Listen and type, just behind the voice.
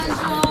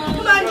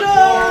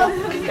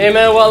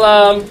Amen.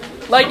 Well,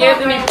 like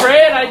Anthony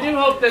prayed, I do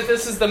hope that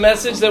this is the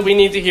message that we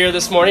need to hear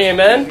this morning.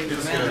 Amen.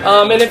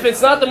 And if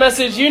it's not the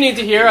message you need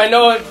to hear, I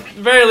know at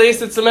the very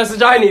least it's the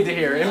message I need to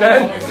hear.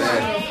 Amen.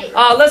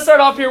 Let's start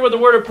off here with a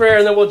word of prayer,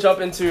 and then we'll jump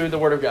into the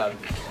Word of God.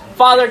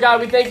 Father, God,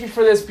 we thank you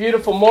for this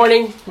beautiful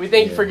morning. We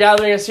thank you for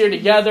gathering us here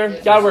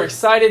together. God, we're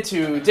excited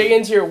to dig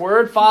into your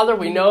word. Father,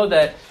 we know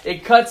that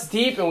it cuts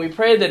deep, and we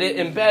pray that it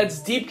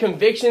embeds deep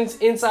convictions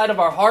inside of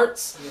our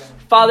hearts.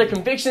 Father,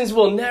 convictions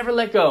we'll never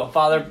let go.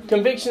 Father,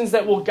 convictions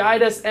that will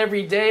guide us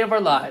every day of our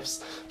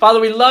lives.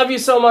 Father, we love you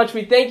so much.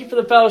 We thank you for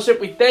the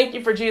fellowship. We thank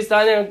you for Jesus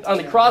dying on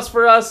the cross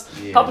for us.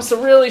 Help us to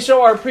really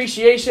show our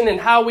appreciation in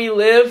how we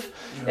live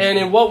and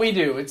in what we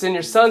do. It's in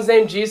your Son's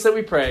name, Jesus, that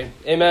we pray.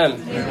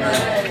 Amen.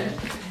 Amen.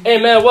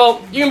 Amen.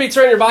 Well, you can be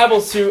turning your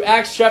Bibles to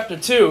Acts chapter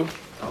 2.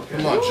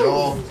 Come on,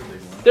 Joel.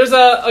 There's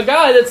a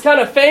guy that's kind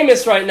of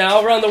famous right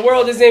now around the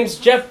world. His name's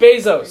Jeff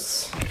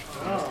Bezos.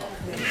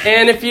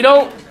 And if you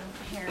don't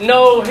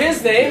know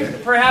his name,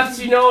 perhaps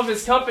you know of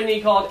his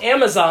company called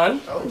Amazon.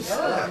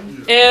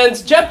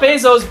 And Jeff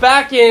Bezos,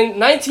 back in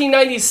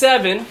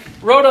 1997,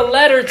 wrote a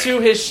letter to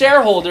his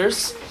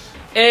shareholders.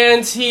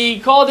 And he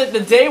called it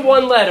the Day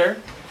One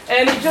Letter.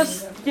 And he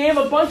just gave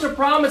a bunch of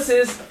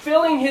promises,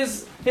 filling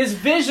his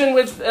vision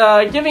with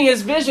giving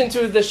his vision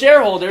to the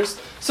shareholders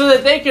so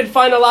that they could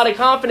find a lot of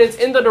confidence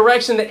in the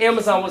direction that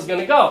Amazon was going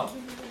to go.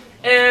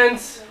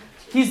 And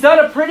he's done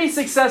a pretty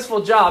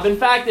successful job. In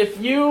fact, if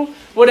you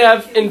would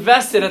have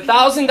invested $1,000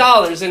 in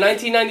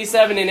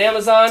 1997 in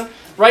Amazon,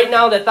 right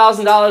now that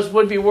 $1,000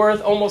 would be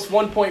worth almost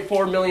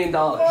 $1.4 million.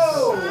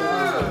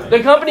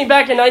 The company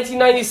back in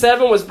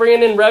 1997 was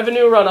bringing in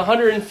revenue around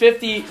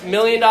 $150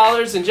 million,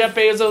 and Jeff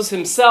Bezos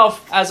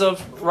himself, as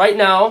of right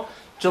now,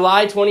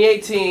 July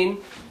 2018,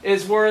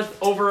 is worth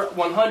over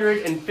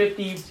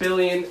 $150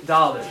 billion.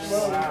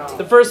 Wow.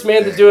 The first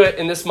man to do it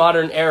in this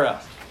modern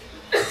era.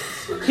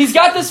 He's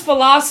got this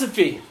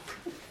philosophy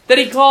that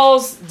he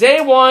calls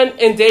Day One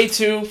and Day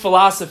Two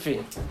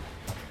philosophy.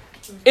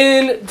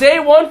 In Day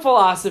One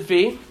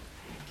philosophy,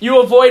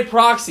 you avoid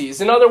proxies.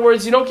 In other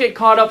words, you don't get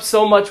caught up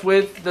so much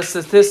with the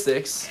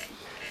statistics.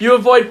 You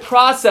avoid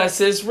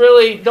processes,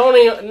 really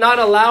not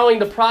allowing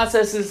the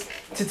processes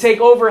to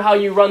take over how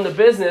you run the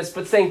business,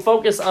 but staying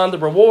focused on the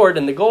reward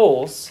and the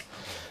goals.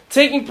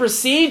 Taking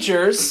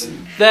procedures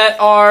that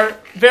are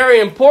very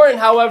important,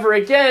 however,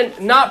 again,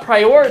 not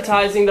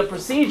prioritizing the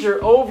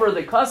procedure over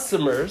the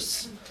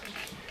customers.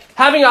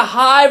 Having a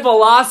high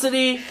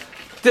velocity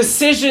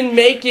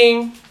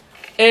decision-making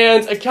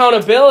and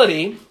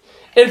accountability.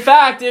 In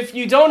fact, if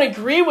you don't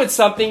agree with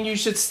something, you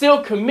should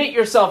still commit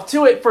yourself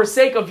to it for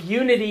sake of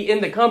unity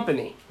in the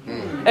company.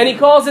 And he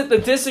calls it the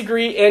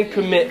disagree and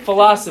commit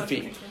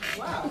philosophy.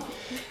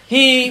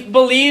 He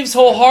believes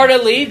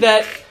wholeheartedly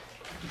that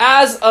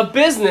as a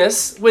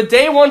business with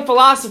Day One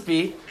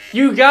philosophy,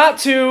 you got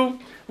to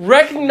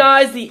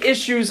recognize the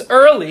issues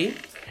early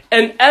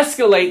and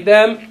escalate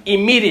them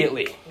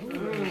immediately.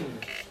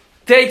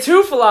 Day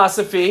Two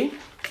philosophy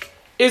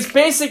is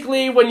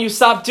basically when you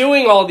stop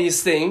doing all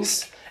these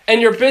things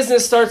and your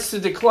business starts to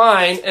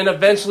decline and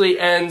eventually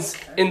ends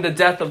in the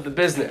death of the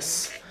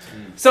business.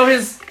 So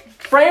his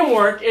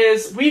framework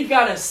is we've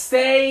got to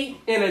stay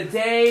in a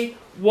Day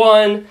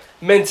One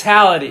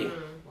mentality.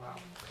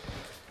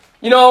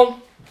 You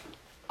know,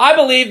 I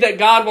believe that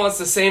God wants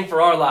the same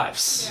for our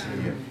lives.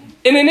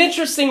 In an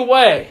interesting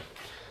way,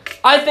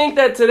 I think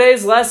that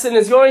today's lesson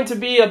is going to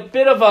be a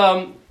bit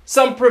of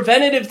some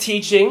preventative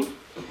teaching,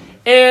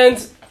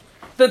 and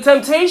the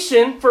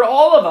temptation for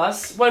all of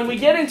us when we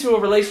get into a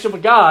relationship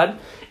with God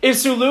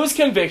is to lose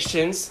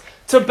convictions,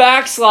 to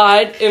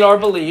backslide in our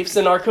beliefs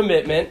and our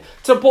commitment,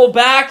 to pull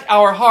back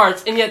our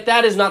hearts, and yet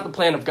that is not the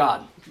plan of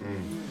God.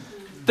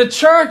 The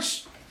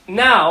church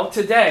now,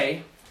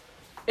 today,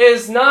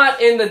 is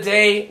not in the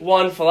Day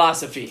One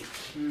philosophy.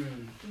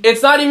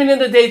 It's not even in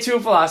the Day Two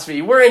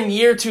philosophy. We're in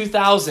year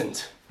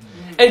 2000.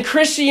 And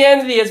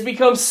Christianity has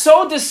become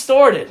so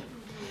distorted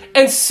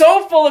and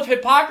so full of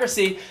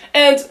hypocrisy,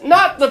 and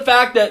not the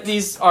fact that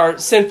these are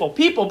sinful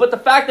people, but the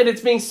fact that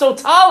it's being so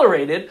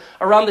tolerated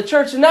around the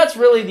church. And that's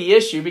really the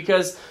issue,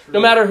 because no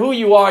matter who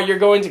you are, you're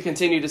going to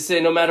continue to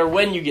sin no matter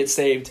when you get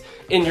saved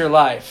in your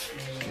life.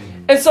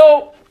 And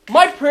so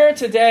my prayer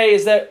today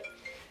is that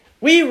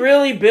we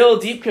really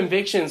build deep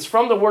convictions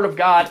from the Word of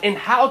God in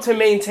how to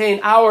maintain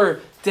our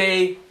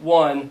Day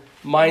One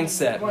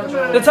mindset.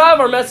 The title of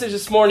our message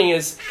this morning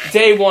is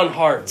Day One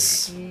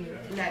Hearts.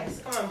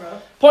 Nice. Come on,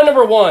 bro. Point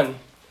number 1,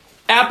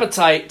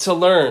 appetite to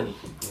learn.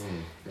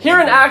 Here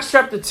in Acts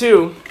chapter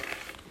 2,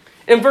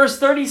 in verse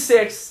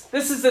 36,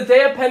 this is the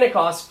day of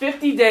Pentecost,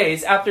 50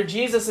 days after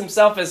Jesus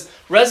himself is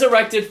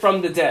resurrected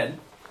from the dead.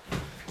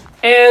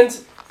 And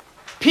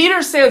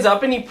Peter stands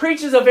up and he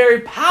preaches a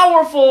very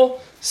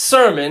powerful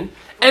sermon,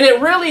 and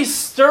it really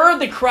stirred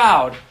the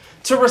crowd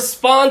to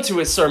respond to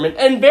his sermon.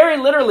 And very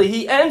literally,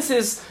 he ends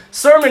his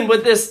sermon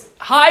with this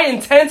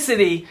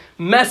high-intensity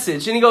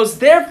message. And he goes,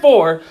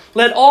 "Therefore,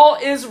 let all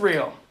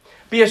Israel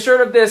be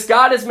assured of this,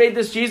 God has made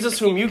this Jesus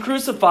whom you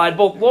crucified,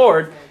 both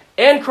Lord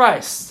and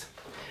Christ.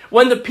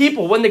 When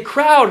the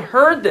crowd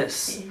heard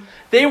this,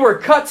 they were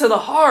cut to the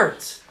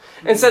heart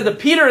and said to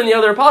Peter and the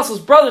other apostles,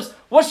 "Brothers,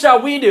 what shall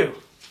we do?"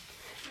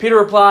 Peter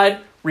replied,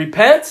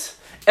 "Repent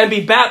and be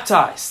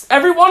baptized,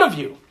 every one of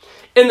you,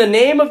 in the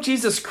name of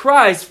Jesus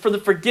Christ for the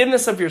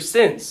forgiveness of your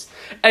sins,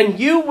 and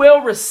you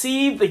will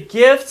receive the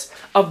gift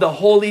of the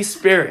Holy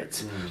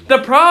Spirit. The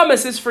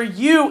promise is for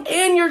you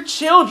and your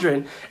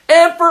children,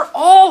 and for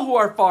all who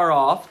are far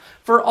off,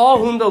 for all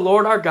whom the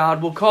Lord our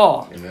God will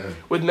call." Amen.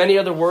 With many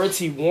other words,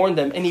 he warned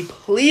them, and he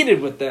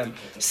pleaded with them,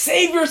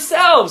 "Save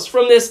yourselves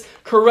from this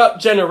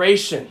corrupt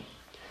generation."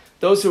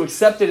 Those who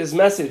accepted his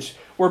message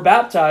were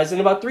baptized, and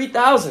about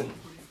 3,000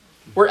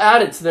 were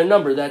added to their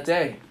number that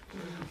day.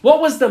 What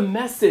was the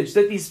message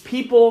that these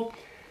people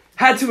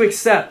had to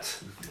accept?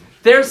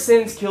 Their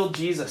sins killed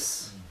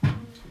Jesus.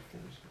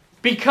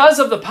 Because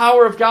of the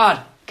power of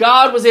God,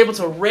 God was able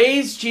to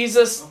raise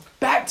Jesus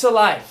back to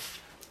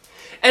life.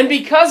 And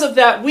because of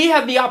that, we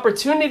have the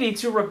opportunity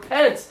to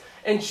repent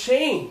and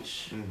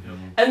change.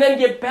 And then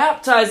get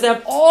baptized, to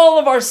have all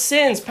of our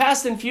sins,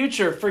 past and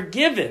future,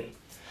 forgiven.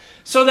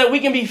 So that we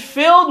can be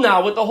filled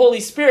now with the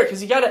Holy Spirit.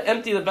 Because you got to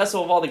empty the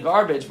vessel of all the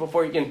garbage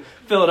before you can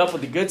fill it up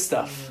with the good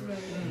stuff.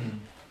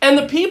 And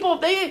the people,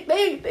 they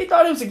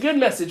thought it was a good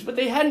message, but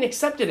they hadn't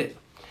accepted it.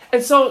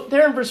 And so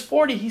there in verse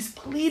 40, he's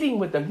pleading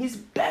with them. He's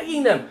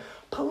begging them,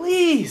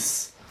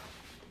 please,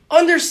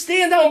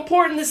 understand how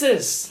important this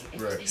is.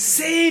 Right.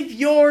 Save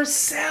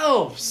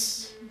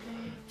yourselves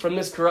from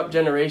this corrupt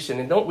generation.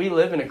 And don't we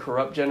live in a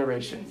corrupt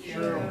generation?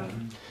 Sure.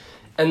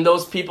 And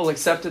those people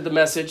accepted the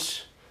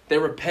message. They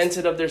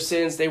repented of their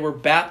sins. They were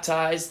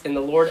baptized. And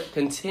the Lord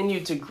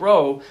continued to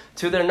grow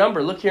to their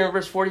number. Look here in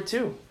verse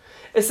 42.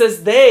 It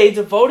says, they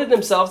devoted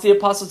themselves to the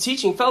apostles'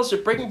 teaching,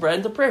 fellowship, breaking bread,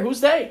 and to prayer.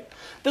 Who's they?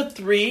 The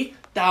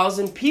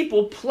 3,000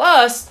 people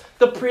plus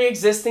the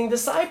pre-existing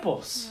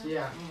disciples.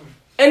 Yeah.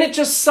 And it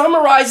just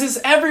summarizes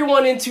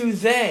everyone into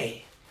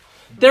they.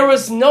 There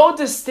was no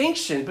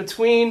distinction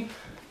between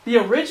the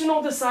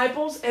original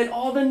disciples and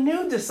all the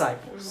new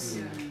disciples.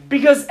 Yeah.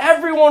 Because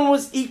everyone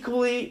was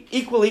equally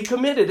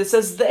committed. It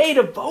says they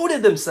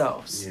devoted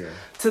themselves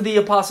to the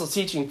apostles'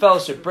 teaching,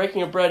 fellowship,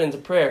 breaking of bread, and to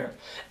prayer.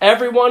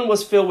 Everyone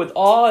was filled with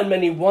awe, and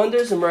many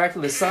wonders and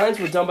miraculous signs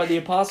were done by the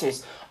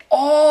apostles.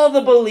 All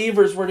the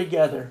believers were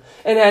together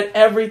and had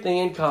everything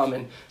in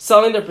common.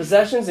 Selling their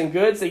possessions and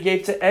goods, they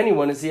gave to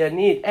anyone as he had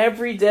need.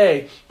 Every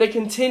day, they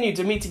continued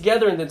to meet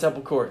together in the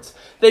temple courts.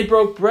 They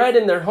broke bread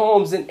in their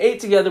homes and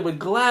ate together with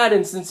glad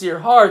and sincere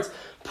hearts,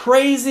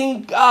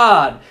 praising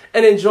God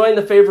and enjoying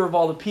the favor of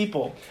all the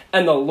people.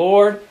 And the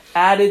Lord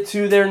added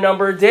to their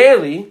number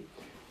daily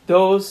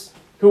those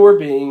who were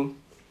being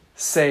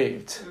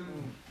saved.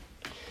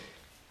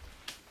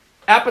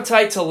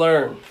 Appetite to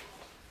learn.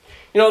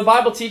 You know, the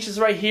Bible teaches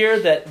right here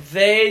that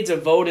they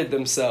devoted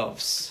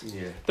themselves.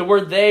 Yeah. The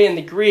word they in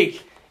the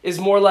Greek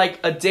is more like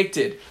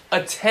addicted,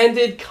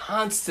 attended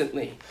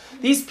constantly.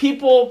 These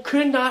people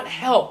could not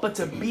help but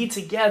to be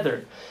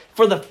together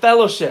for the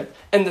fellowship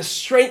and the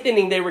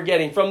strengthening they were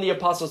getting from the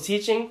apostles'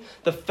 teaching,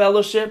 the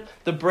fellowship,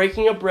 the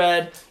breaking of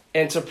bread,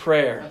 and to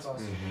prayer. That's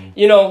awesome. Mm-hmm.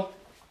 You know,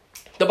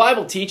 the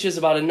Bible teaches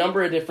about a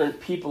number of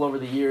different people over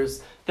the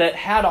years that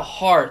had a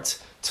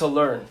heart to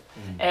learn.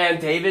 Mm-hmm. And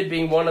David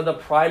being one of the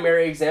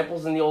primary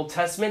examples in the Old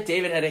Testament,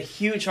 David had a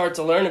huge heart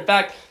to learn. In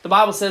fact, the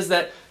Bible says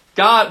that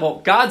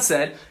God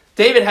said,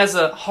 David has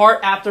a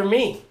heart after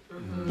me.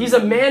 Mm-hmm. He's a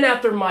man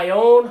after my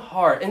own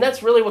heart. And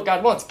that's really what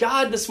God wants.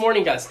 God this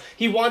morning, guys,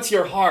 he wants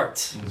your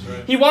heart.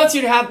 Right. He wants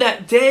you to have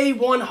that day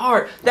one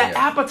heart, that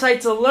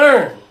appetite to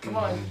learn. Come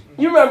on.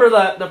 You remember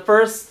the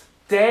first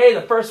day,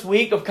 the first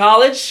week of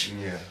college?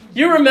 Yeah.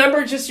 You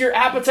remember just your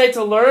appetite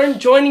to learn,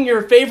 joining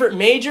your favorite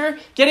major,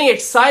 getting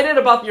excited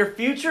about your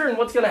future and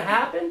what's going to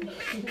happen?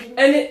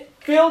 And it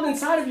filled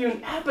inside of you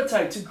an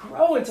appetite to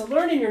grow and to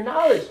learn in your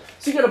knowledge.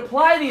 So you can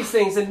apply these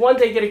things and one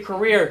day get a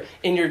career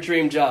in your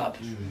dream job.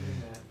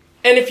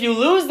 And if you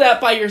lose that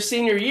by your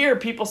senior year,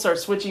 people start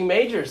switching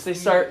majors. They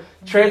start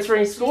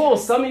transferring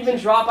schools. Some even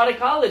drop out of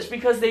college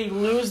because they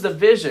lose the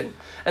vision.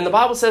 And the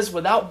Bible says,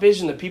 without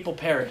vision, the people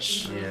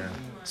perish. Yeah.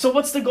 So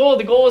what's the goal?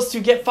 The goal is to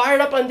get fired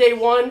up on day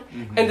one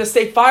and to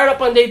stay fired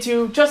up on day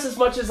two just as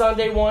much as on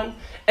day one.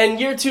 And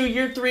year 2,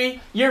 year 3,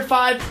 year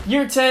 5,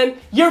 year 10,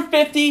 year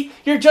 50,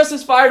 you're just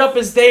as fired up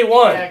as day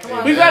one.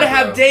 Yeah, we've got to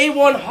have day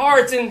one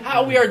hearts in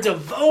how we are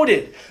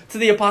devoted to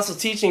the apostles'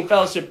 teaching,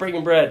 fellowship,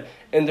 breaking bread,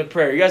 and to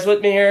prayer. You guys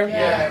with me here?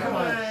 Yeah, come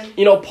on.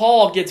 You know,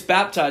 Paul gets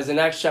baptized in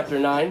Acts chapter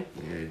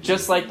 9,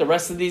 just like the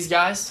rest of these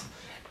guys.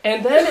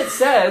 And then it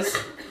says,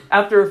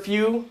 after a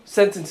few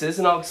sentences,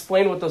 and I'll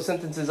explain what those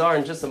sentences are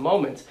in just a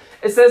moment,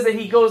 it says that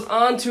he goes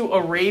on to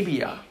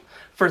Arabia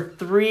for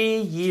 3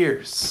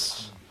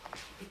 years.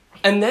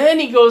 And then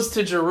he goes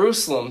to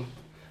Jerusalem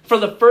for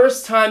the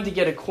first time to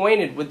get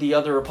acquainted with the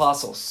other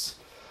apostles.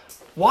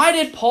 Why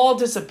did Paul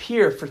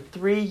disappear for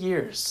 3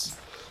 years?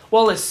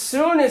 Well, as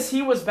soon as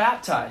he was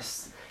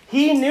baptized,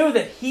 he knew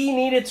that he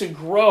needed to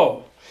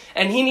grow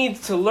and he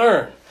needed to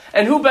learn.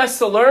 And who best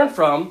to learn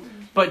from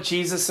but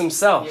Jesus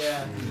himself?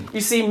 Yeah.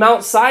 You see,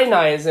 Mount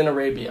Sinai is in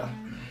Arabia.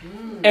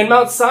 And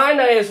Mount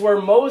Sinai is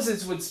where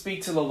Moses would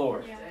speak to the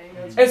Lord.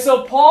 And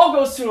so Paul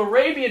goes to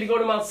Arabia to go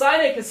to Mount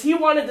Sinai because he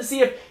wanted to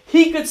see if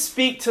he could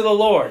speak to the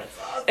Lord.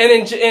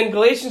 And in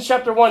Galatians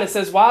chapter 1, it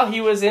says, while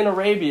he was in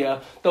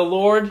Arabia, the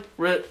Lord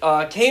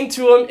came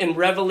to him in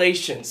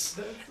revelations.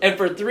 And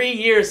for 3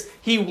 years,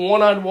 he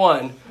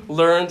one-on-one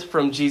learned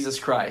from Jesus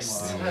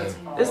Christ.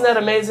 Wow. Isn't that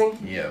amazing?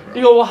 Yeah, bro.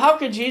 You go, well, how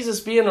could Jesus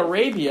be in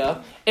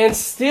Arabia and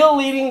still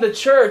leading the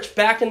church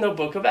back in the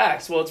book of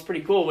Acts? Well, it's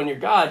pretty cool. When you're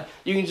God,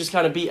 you can just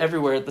kind of be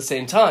everywhere at the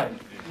same time.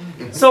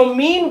 So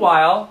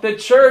meanwhile, the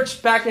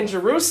church back in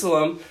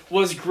Jerusalem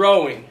was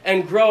growing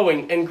and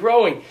growing and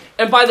growing.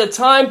 And by the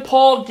time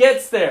Paul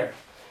gets there,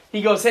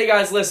 he goes, hey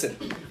guys, listen,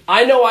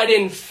 I know I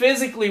didn't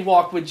physically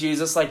walk with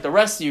Jesus like the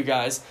rest of you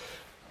guys,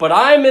 but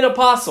I'm an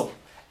apostle,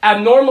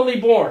 abnormally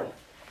born,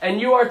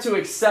 and you are to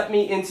accept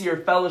me into your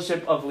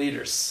fellowship of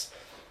leaders.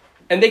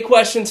 And they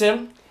questioned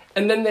him,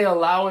 and then they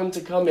allow him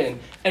to come in.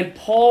 And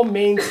Paul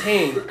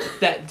maintained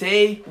that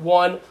day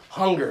one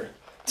hunger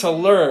to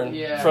learn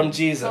from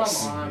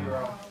Jesus. Come on,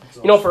 bro.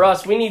 You know, for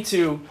us, we need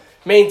to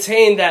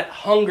maintain that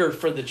hunger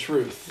for the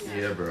truth.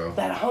 Yeah, bro.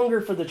 That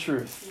hunger for the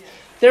truth.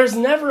 There's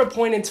never a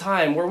point in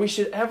time where we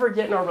should ever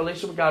get in our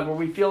relationship with God where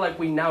we feel like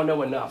we now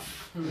know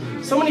enough.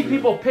 So many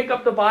people pick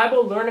up the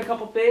Bible, learn a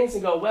couple things,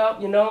 and go,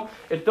 well, you know,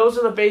 if those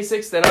are the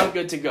basics, then I'm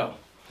good to go.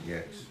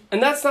 Yes.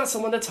 And that's not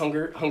someone that's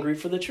hungry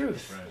for the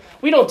truth. Right.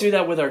 We don't do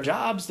that with our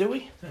jobs, do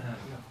we?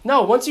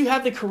 No, once you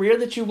have the career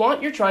that you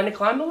want, you're trying to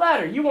climb the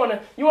ladder. You want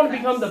to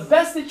become the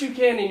best that you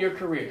can in your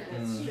career.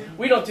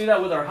 We don't do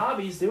that with our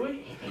hobbies, do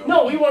we?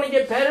 No, we want to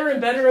get better and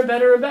better and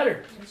better and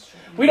better.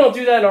 We don't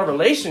do that in our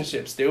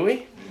relationships, do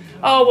we?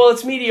 Oh, well,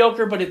 it's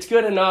mediocre, but it's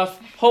good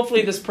enough.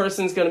 Hopefully this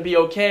person's going to be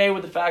okay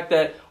with the fact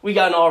that we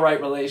got an all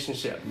right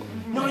relationship.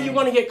 No, you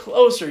want to get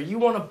closer. You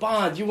want to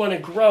bond. You want to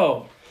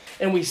grow.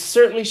 And we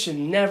certainly should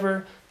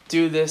never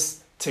do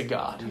this to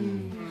God.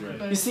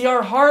 You see,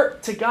 our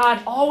heart to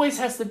God always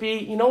has to be,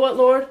 you know what,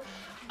 Lord?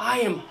 I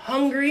am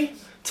hungry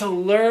to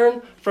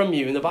learn from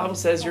you. And the Bible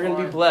says you're going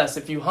to be blessed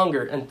if you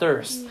hunger and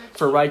thirst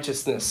for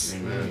righteousness.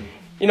 Amen.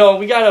 You know,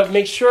 we got to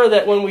make sure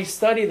that when we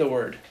study the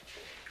Word,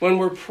 when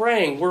we're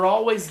praying, we're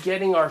always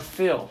getting our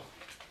fill.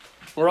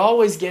 We're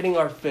always getting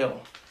our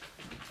fill.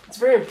 It's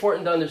very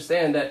important to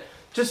understand that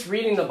just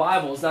reading the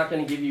Bible is not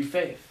going to give you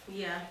faith.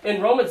 Yeah.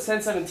 In Romans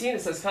 10:17,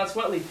 it says,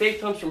 consequently, faith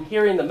comes from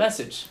hearing the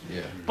message.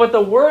 Yeah. But the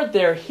word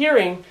there,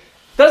 hearing,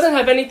 doesn't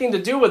have anything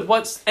to do with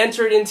what's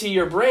entered into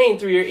your brain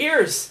through your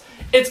ears.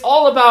 It's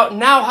all about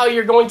now how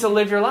you're going to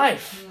live your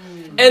life.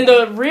 And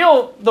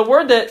the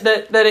word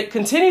that it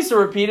continues to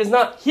repeat is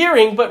not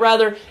hearing, but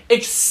rather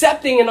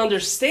accepting and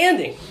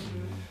understanding.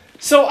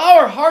 So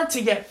our heart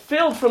to get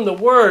filled from the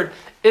word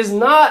is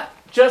not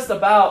just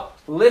about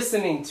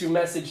listening to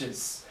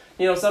messages.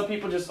 You know, some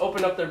people just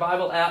open up their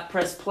Bible app,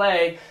 press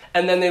play,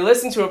 and then they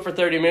listen to it for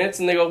 30 minutes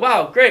and they go,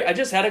 wow, great, I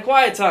just had a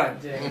quiet time.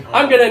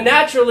 I'm going to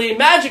naturally,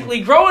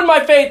 magically grow in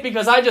my faith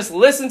because I just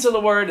listened to the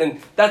word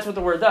and that's what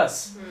the word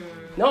does.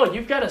 No,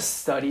 you've got to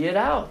study it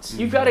out.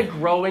 You've got to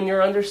grow in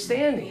your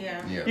understanding.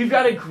 Yeah. You've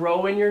got to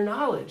grow in your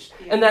knowledge.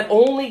 And that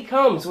only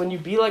comes when you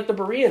be like the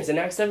Bereans in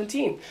Acts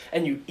 17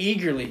 and you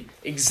eagerly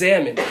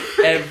examine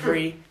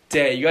every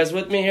day. You guys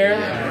with me here?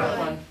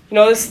 Yeah. You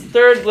know, this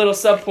third little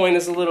subpoint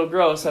is a little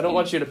gross. I don't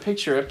want you to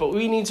picture it, but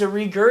we need to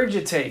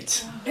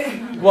regurgitate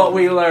what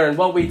we learn,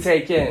 what we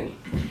take in.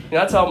 You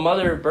know, that's how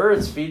mother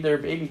birds feed their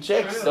baby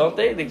chicks, don't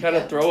they? They kind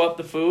of throw up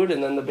the food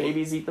and then the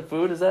babies eat the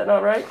food. Is that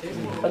not right?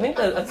 I think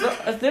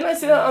didn't I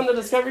see that on the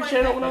Discovery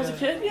Channel when I was a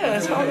kid? Yeah,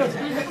 that's how it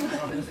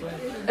goes.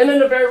 And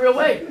in a very real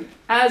way,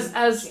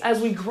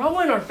 as we grow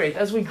in our faith,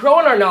 as we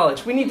grow in our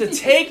knowledge, we need to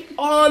take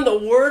on the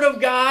Word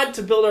of God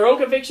to build our own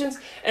convictions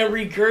and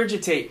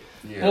regurgitate.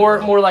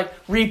 More like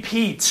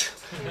repeat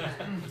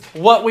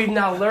what we've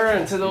now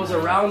learned to those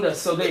around us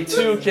so they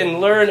too can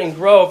learn and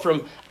grow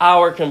from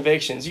our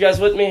convictions. You guys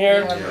with me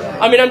here?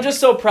 I mean, I'm just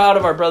so proud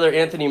of our brother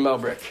Anthony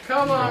Melbrick.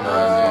 Come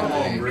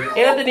on, bro.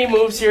 Anthony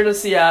moves here to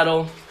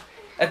Seattle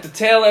at the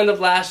tail end of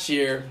last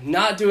year,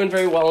 not doing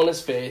very well in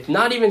his faith,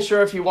 not even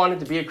sure if he wanted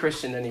to be a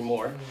Christian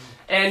anymore.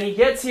 And he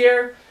gets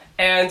here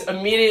and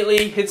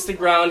immediately hits the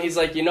ground. He's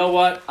like, you know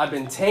what? I've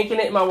been tanking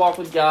it in my walk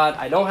with God.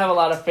 I don't have a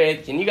lot of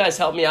faith. Can you guys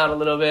help me out a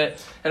little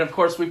bit? And of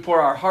course, we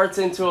pour our hearts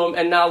into him.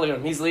 And now look at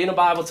him. He's leading a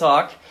Bible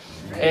talk.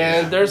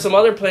 And there's some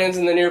other plans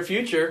in the near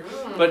future.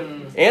 But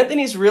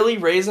Anthony's really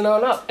raising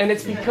on up. And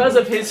it's because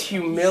of his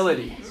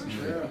humility.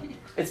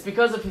 It's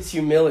because of his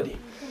humility.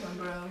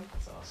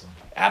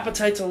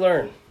 Appetite to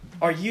learn.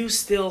 Are you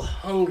still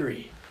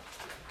hungry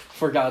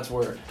for God's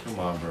word? Come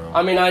on, bro.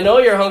 I mean, I know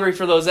you're hungry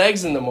for those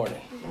eggs in the morning.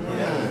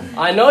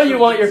 I know you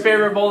want your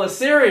favorite bowl of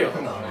cereal.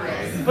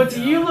 But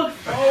do you look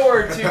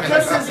forward to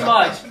just as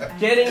much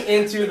getting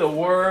into the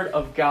Word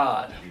of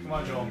God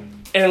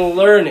and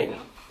learning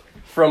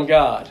from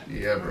God?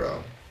 Yeah,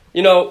 bro.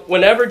 You know,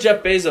 whenever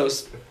Jeff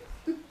Bezos,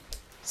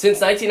 since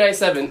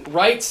 1997,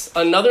 writes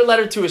another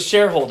letter to his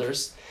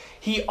shareholders,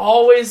 he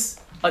always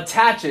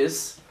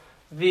attaches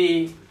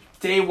the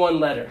day one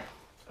letter.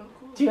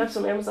 Do you have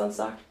some Amazon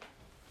stock?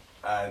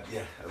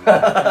 Yeah.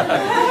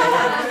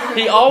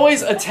 He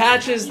always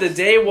attaches the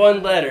day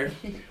one letter.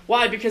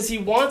 Why? Because he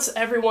wants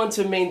everyone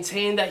to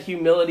maintain that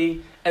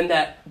humility and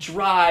that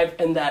drive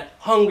and that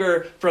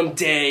hunger from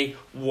day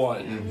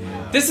one.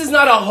 Mm-hmm. This is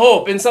not a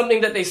hope and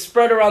something that they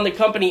spread around the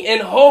company in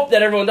hope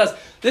that everyone does.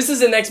 This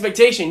is an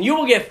expectation. You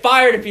will get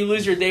fired if you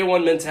lose your day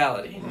one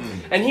mentality.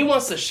 And he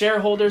wants the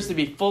shareholders to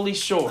be fully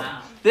sure.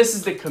 Wow. This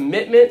is the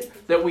commitment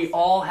that we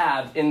all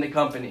have in the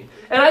company.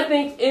 And I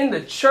think in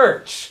the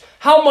church,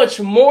 how much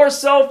more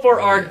so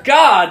for our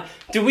God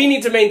do we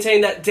need to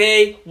maintain that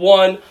day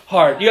one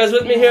heart? You guys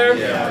with me here?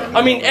 Yeah.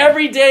 I mean,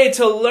 every day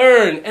to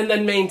learn and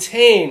then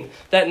maintain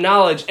that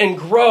knowledge and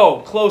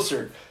grow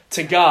closer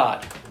to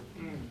God.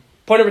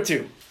 Point number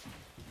 2.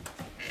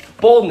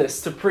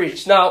 Boldness to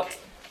preach. Now,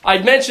 I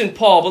mentioned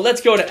Paul, but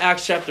let's go to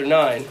Acts chapter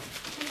 9.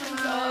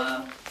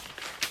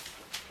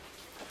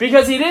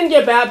 Because he didn't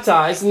get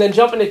baptized and then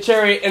jump in a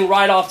chariot and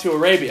ride off to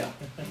Arabia.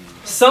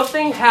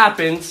 Something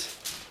happened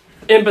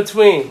in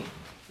between.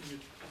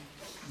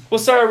 We'll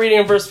start reading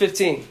in verse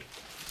 15.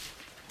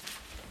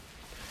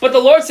 But the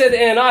Lord said to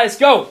Ananias,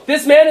 "Go,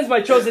 this man is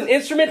my chosen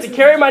instrument to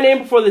carry my name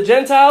before the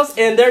Gentiles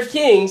and their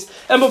kings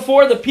and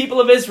before the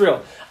people of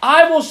Israel.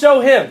 I will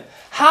show him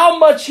how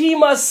much he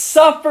must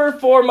suffer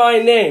for my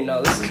name."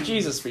 Now, this is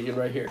Jesus speaking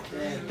right here.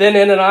 Then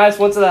Ananias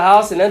went to the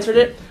house and entered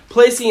it.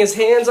 Placing his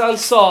hands on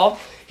Saul,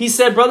 he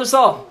said, "Brother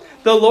Saul,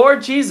 the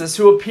Lord Jesus,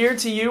 who appeared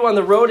to you on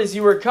the road as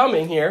you were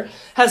coming here,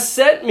 has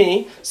sent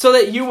me so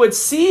that you would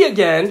see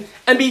again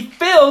and be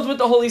filled with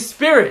the Holy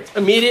Spirit."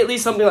 Immediately,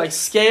 something like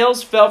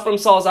scales fell from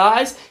Saul's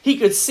eyes. He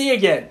could see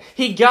again.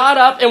 He got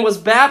up and was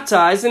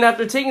baptized, and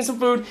after taking some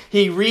food,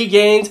 he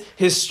regained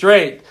his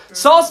strength.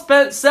 Saul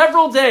spent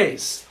several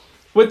days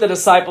with the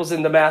disciples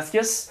in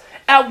Damascus.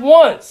 At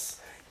once,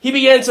 he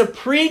began to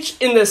preach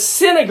in the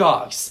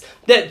synagogues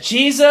that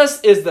Jesus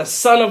is the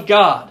Son of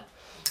God.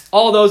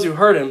 All those who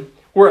heard him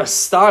were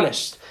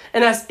astonished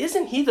and asked,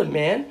 "Isn't he the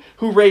man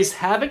who raised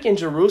havoc in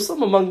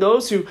Jerusalem among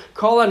those who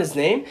call on his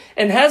name?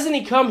 And hasn't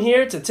he come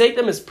here to take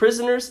them as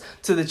prisoners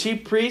to the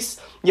chief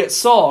priests?" Yet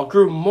Saul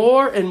grew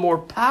more and more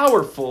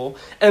powerful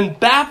and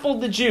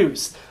baffled the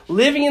Jews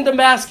living in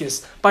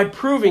Damascus by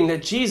proving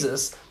that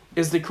Jesus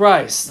is the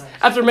Christ. Nice.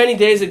 After many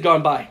days had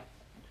gone by,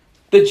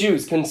 the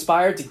Jews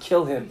conspired to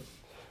kill him.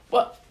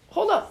 Well,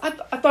 hold up.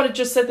 I thought it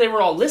just said they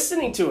were all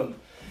listening to him.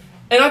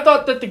 And I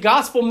thought that the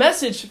gospel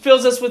message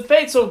fills us with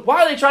faith. So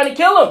why are they trying to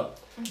kill him?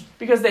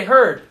 Because they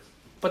heard,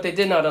 but they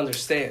did not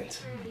understand.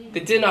 They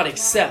did not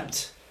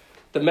accept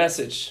the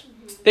message.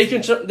 They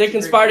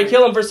conspired to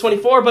kill him, verse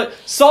 24. But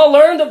Saul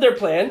learned of their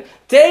plan.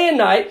 Day and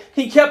night,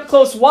 he kept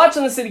close watch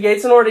on the city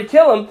gates in order to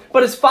kill him.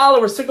 But his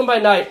followers took him by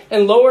night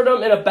and lowered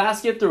him in a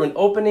basket through an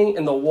opening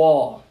in the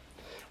wall.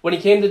 When he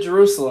came to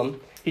Jerusalem,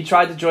 he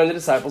tried to join the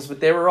disciples, but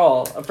they were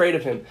all afraid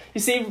of him.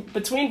 You see,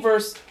 between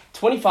verse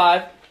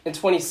 25 and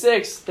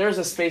 26, there's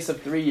a space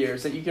of 3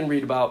 years that you can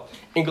read about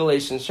in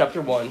Galatians chapter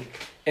 1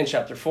 and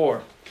chapter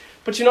 4.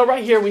 But you know,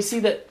 right here we see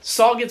that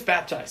Saul gets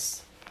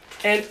baptized.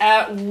 And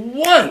at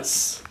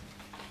once,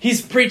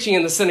 he's preaching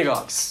in the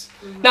synagogues.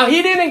 Now,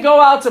 he didn't go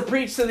out to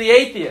preach to the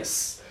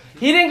atheists.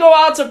 He didn't go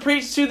out to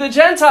preach to the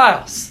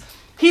Gentiles.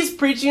 He's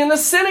preaching in the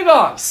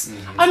synagogues.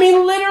 I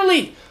mean,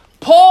 literally,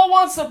 Paul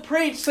wants to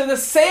preach to the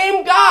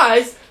same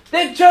guys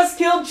that just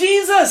killed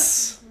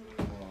Jesus.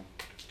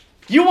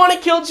 You want to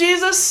kill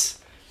Jesus?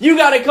 You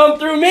got to come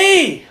through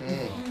me.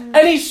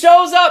 And he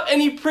shows up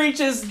and he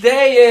preaches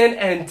day in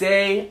and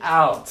day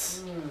out.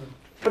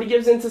 But he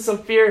gives into some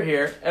fear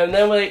here. And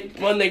then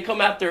when they come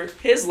after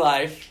his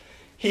life,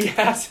 he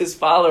asks his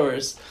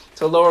followers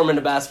to lower him in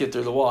a basket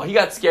through the wall. He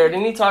got scared,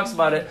 and he talks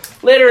about it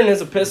later in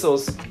his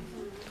epistles,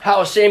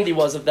 how ashamed he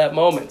was of that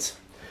moment.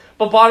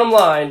 But bottom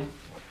line,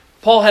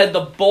 Paul had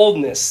the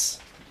boldness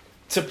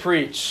to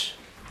preach.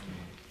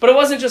 But it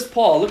wasn't just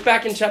Paul. Look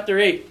back in chapter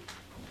 8.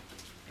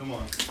 Come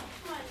on.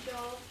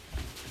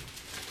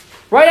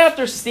 Right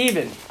after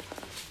Stephen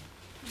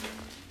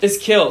is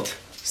killed,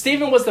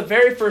 Stephen was the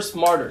very first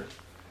martyr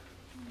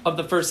of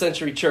the first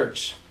century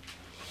church.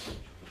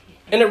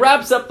 And it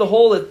wraps up the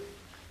whole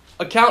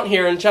account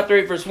here in chapter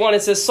 8, verse 1.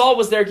 It says, Saul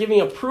was there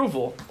giving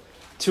approval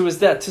to his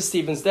death, to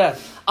Stephen's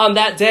death. On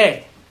that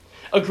day,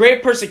 a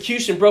great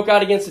persecution broke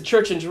out against the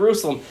church in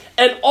Jerusalem,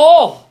 and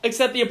all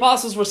except the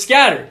apostles were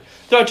scattered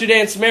throughout Judea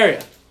and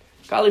Samaria.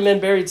 Godly men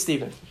buried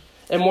Stephen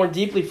and mourned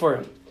deeply for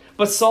him.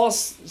 But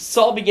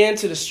Saul began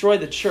to destroy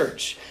the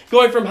church.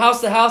 Going from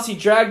house to house, he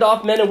dragged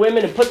off men and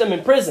women and put them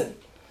in prison.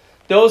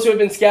 Those who had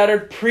been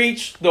scattered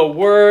preached the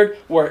word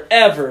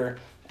wherever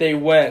they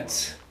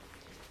went.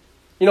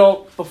 You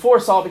know, before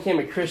Saul became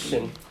a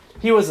Christian,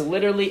 he was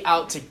literally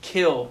out to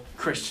kill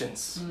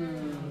Christians.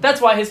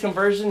 That's why his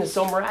conversion is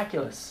so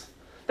miraculous.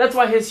 That's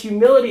why his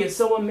humility is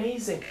so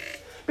amazing.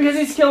 Because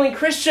he's killing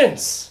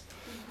Christians.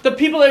 The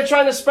people that are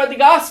trying to spread the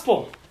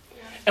gospel.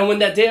 And when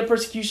that day of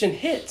persecution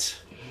hit,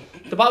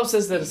 the Bible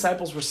says the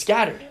disciples were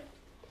scattered.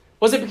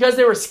 Was it because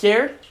they were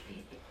scared?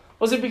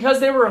 Was it because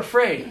they were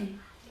afraid?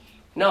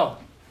 No.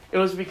 It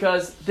was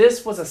because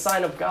this was a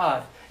sign of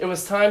God. it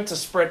was time to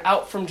spread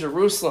out from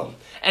Jerusalem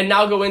and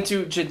now go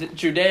into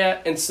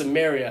Judea and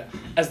Samaria,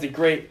 as the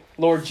great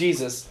Lord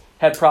Jesus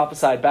had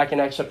prophesied back in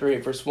Acts chapter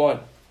 8, verse 1.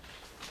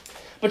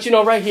 But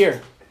right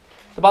here,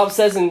 the Bible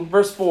says in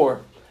verse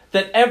 4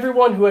 that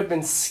everyone who had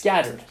been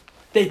scattered,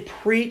 they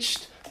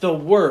preached the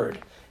word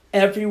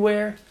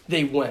everywhere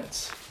they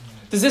went.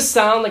 Does this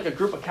sound like a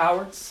group of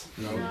cowards?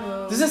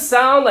 No. Does this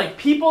sound like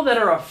people that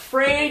are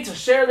afraid to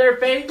share their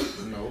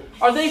faith? No.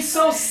 Are they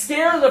so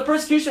scared of the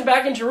persecution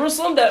back in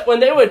Jerusalem that when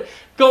they would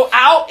go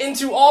out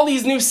into all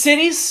these new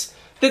cities,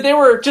 that they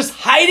were just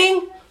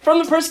hiding from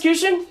the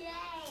persecution?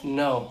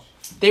 No.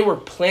 They were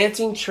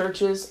planting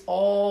churches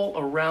all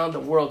around the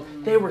world.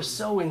 They were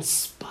so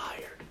inspired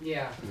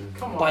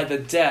by the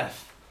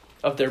death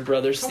of their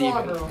brother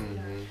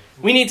Stephen.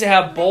 We need to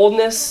have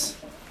boldness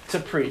to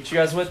preach. You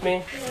guys with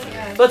me?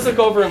 Yeah. Let's look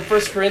over in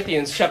 1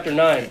 Corinthians chapter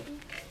 9.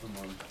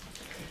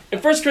 In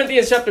 1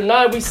 Corinthians chapter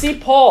 9, we see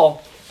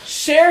Paul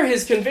share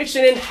his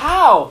conviction in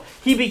how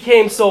he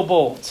became so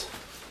bold.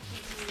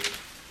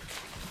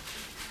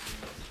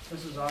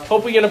 This is awesome.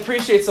 Hope we can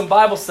appreciate some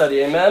Bible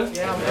study. Amen?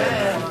 Yeah,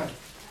 man.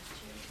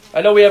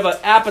 I know we have an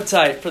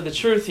appetite for the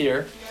truth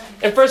here.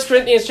 In 1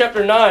 Corinthians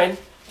chapter 9,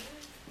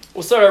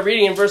 we'll start our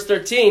reading in verse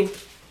 13.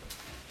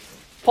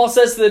 Paul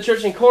says to the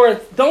church in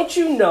Corinth, "Don't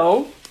you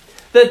know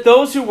that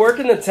those who work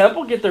in the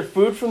temple get their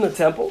food from the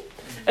temple,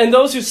 and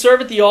those who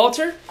serve at the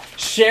altar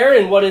share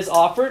in what is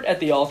offered at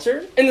the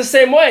altar? In the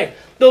same way,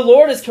 the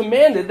Lord has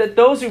commanded that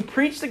those who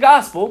preach the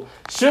gospel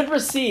should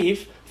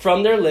receive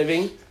their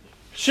living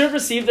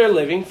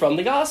from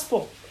the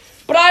gospel.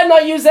 But I have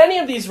not used any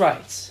of these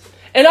rights,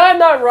 and I am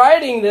not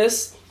writing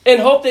this in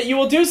hope that you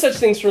will do such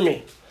things for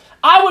me.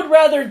 I would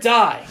rather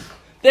die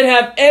than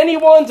have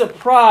anyone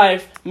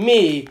deprive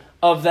me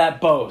of that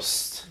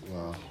boast."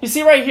 Wow. You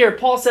see right here,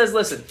 Paul says,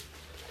 listen,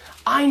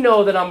 I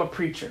know that I'm a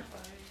preacher.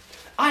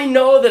 I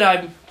know that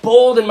I'm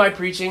bold in my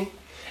preaching.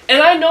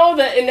 And I know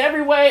that in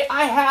every way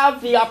I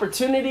have the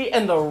opportunity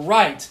and the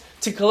right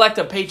to collect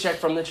a paycheck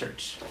from the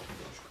church.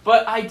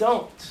 But I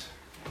don't.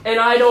 And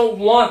I don't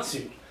want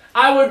to.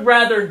 I would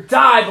rather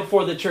die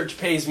before the church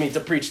pays me to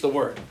preach the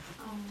word.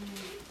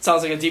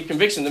 Sounds like a deep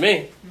conviction to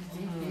me.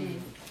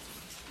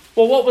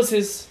 Well, what was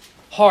his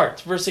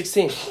heart? Verse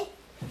 16.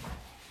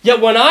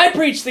 "Yet when I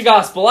preach the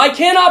gospel, I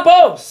cannot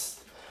boast,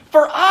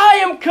 for I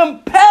am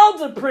compelled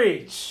to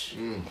preach.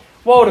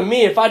 Woe to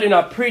me if I do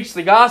not preach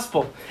the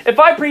gospel. If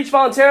I preach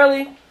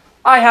voluntarily,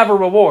 I have a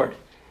reward.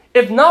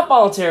 If not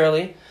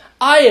voluntarily,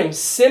 I am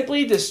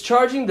simply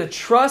discharging the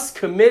trust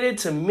committed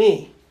to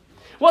me.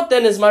 What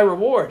then is my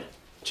reward?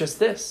 Just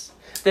this,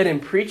 that in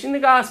preaching the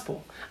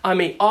gospel, I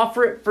may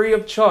offer it free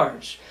of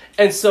charge,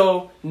 and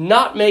so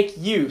not make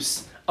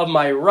use of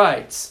my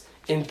rights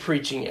in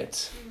preaching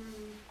it."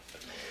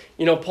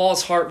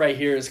 Paul's heart right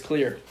here is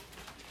clear.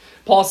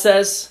 Paul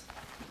says,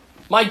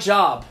 my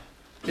job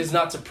is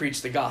not to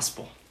preach the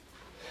gospel.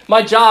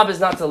 My job is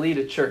not to lead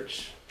a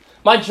church.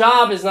 My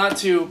job is not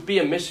to be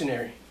a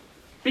missionary.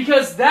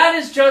 Because that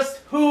is just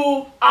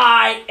who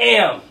I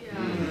am.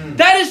 Yeah.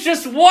 That is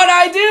just what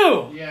I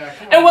do. Yeah,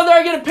 and whether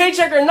I get a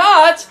paycheck or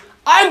not,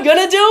 I'm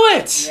going to do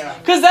it.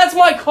 Because that's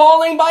my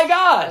calling by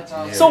God.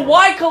 Awesome. So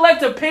why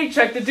collect a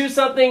paycheck to do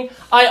something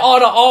I ought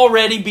to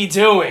already be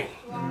doing?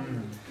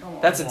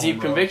 That's a deep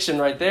conviction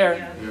right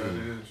there.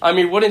 I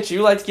mean, wouldn't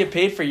you like to get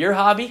paid for your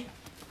hobby?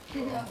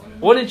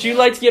 Wouldn't you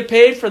like to get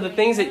paid for the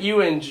things that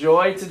you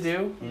enjoy to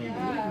do?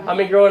 I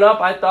mean, growing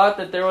up, I thought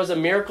that there was a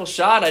miracle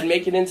shot I'd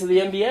make it into the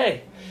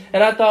NBA.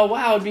 And I thought,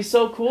 wow, it'd be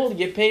so cool to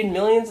get paid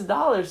millions of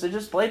dollars to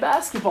just play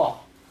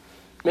basketball.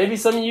 Maybe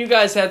some of you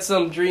guys had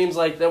some dreams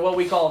like that, what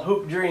we call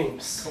hoop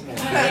dreams.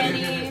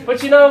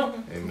 But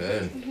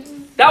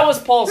Amen. That was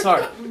Paul's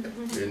heart.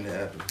 Didn't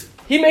happen.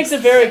 He makes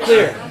it very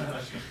clear.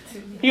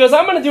 He goes,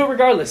 I'm going to do it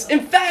regardless.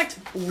 In fact,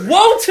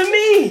 woe to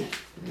me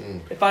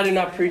if I do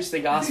not preach the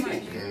gospel.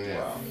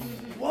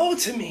 Woe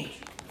to me.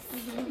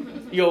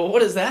 You go, what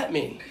does that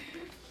mean?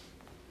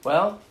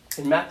 Well,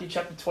 in Matthew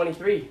chapter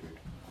 23,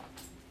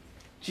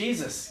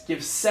 Jesus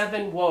gives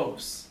 7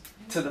 woes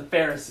to the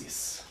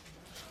Pharisees.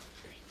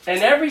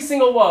 And every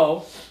single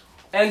woe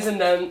ends in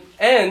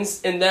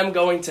them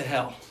going to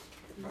hell.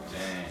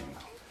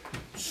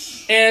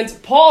 And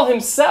Paul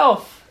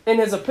himself in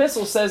his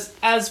epistle says,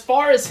 as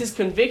far as his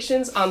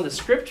convictions on the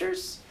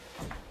scriptures,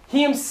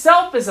 he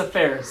himself is a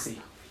Pharisee.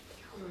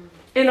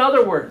 In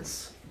other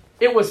words,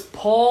 it was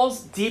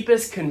Paul's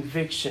deepest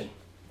conviction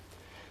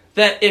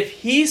that if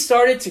he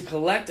started to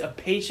collect a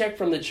paycheck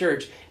from the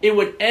church, it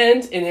would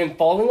end in him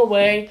falling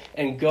away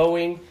and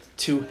going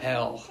to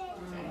hell.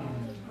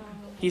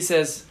 He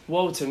says,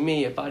 woe to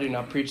me if I do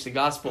not preach the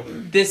gospel.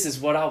 This is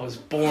what I was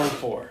born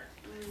for.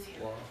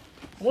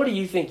 What do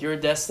you think your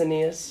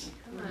destiny is?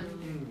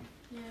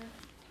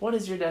 What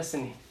is your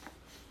destiny?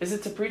 Is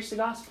it to preach the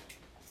gospel?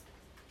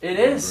 It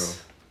is.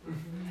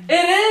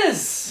 It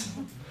is.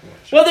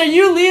 Whether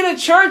you lead a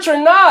church or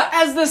not,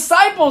 as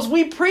disciples,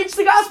 we preach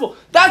the gospel.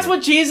 That's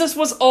what Jesus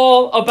was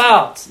all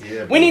about.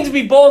 We need to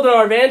be bold in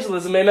our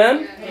evangelism,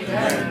 amen?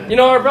 Amen.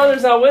 Our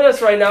brother's not with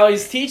us right now.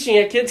 He's teaching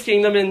at Kids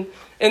Kingdom in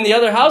in the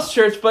other house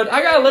church, but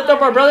I got to lift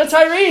up our brother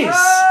Tyrese.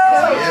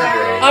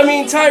 I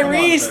mean,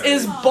 Tyrese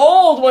is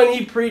bold when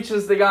he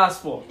preaches the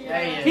gospel.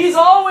 He's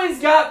always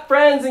got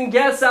friends and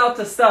guests out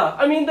to stuff.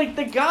 I mean,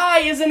 the guy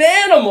is an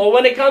animal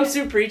when it comes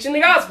to preaching the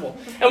gospel.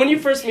 And when you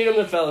first meet him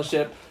in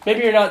fellowship,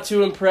 maybe you're not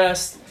too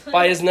impressed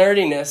by his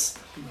nerdiness,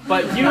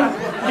 but you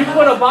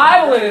put a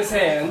Bible in his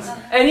hands,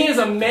 and he is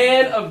a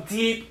man of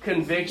deep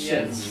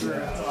convictions.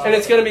 And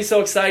it's going to be so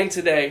exciting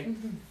today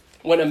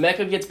when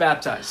Emeka gets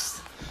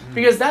baptized,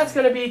 because that's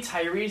going to be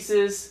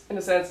Tyrese's, in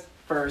a sense,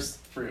 first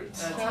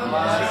fruits.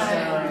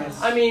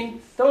 I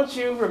mean, don't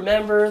you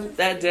remember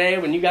that day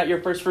when you got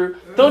your first fruit?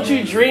 Don't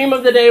you dream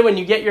of the day when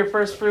you get your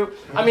first fruit?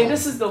 I mean,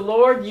 this is the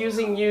Lord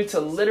using you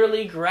to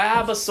literally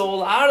grab a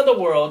soul out of the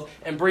world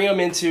and bring them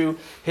into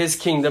his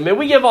kingdom. And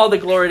we give all the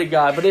glory to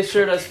God, but it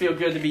sure does feel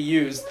good to be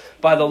used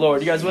by the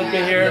Lord. You guys with me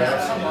here?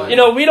 You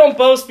know, we don't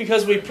boast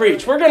because we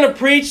preach. We're going to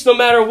preach no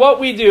matter what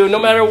we do, no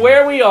matter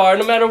where we are,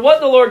 no matter what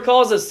the Lord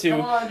calls us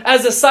to.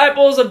 As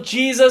disciples of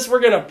Jesus, we're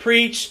going to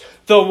preach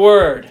the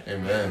word.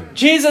 Amen.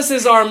 Jesus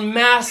is our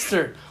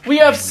master. We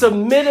have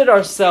submitted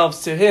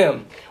ourselves to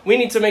him. We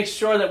need to make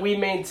sure that we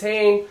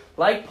maintain,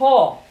 like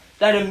Paul,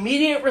 that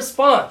immediate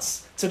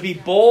response to be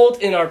bold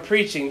in our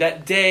preaching,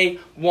 that day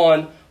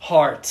one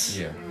heart.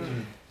 Yeah.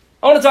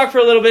 I want to talk for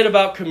a little bit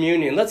about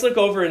communion. Let's look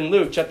over in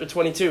Luke chapter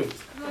 22.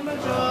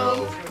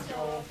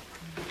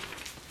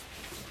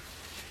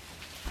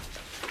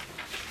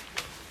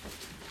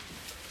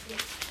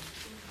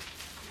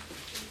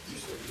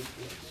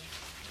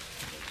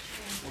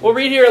 We'll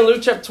read here in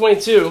Luke chapter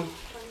 22,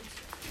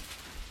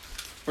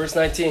 verse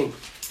 19.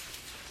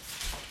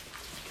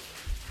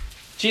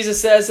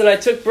 Jesus says, "And I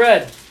took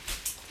bread,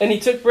 and he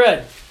took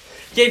bread,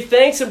 gave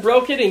thanks and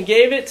broke it and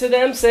gave it to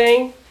them,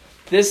 saying,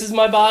 'This is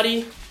my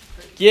body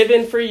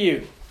given for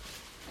you.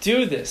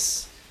 Do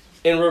this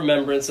in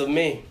remembrance of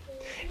me.'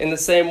 In the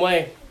same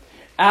way,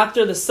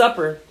 after the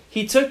supper,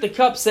 he took the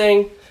cup,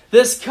 saying,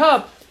 'This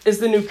cup is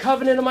the new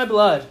covenant of my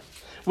blood,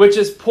 which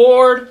is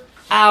poured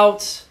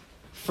out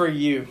for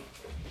you.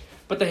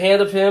 But the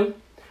hand of him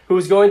who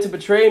is going to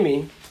betray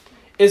me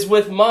is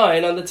with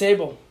mine on the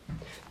table.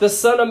 The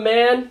Son of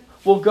Man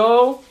will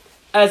go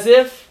as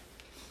it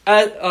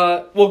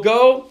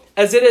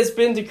has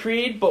been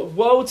decreed, but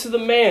woe to the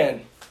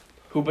man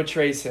who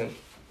betrays him.'"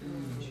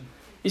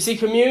 You see,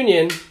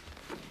 communion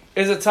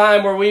is a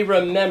time where we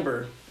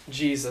remember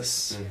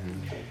Jesus.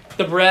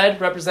 The bread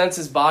represents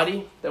his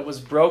body that was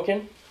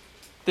broken.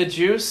 The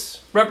juice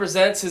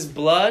represents his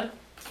blood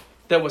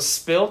that was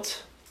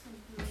spilt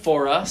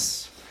for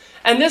us.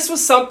 And this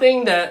was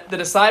something that the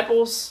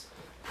disciples,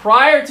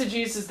 prior to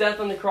Jesus' death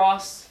on the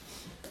cross,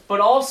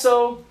 but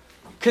also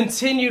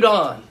continued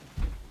on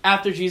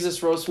after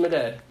Jesus rose from the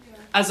dead,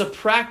 as a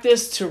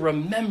practice to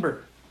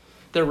remember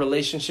their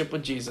relationship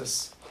with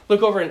Jesus.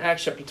 Look over in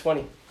Acts chapter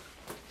 20.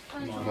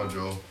 Come on,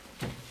 Joel.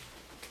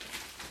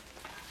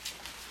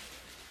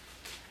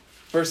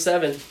 Verse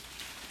 7.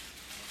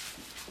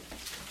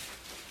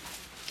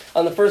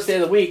 On the first day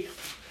of the week,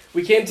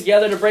 we came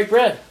together to break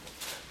bread.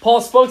 Paul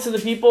spoke to the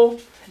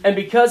people, and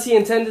because he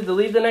intended to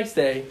leave the next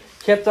day,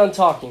 kept on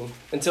talking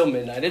until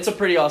midnight. It's a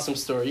pretty awesome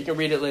story. You can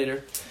read it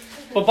later.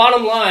 But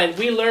bottom line,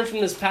 we learn from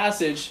this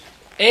passage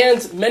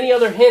and many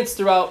other hints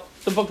throughout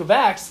the book of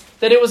Acts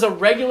that it was a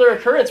regular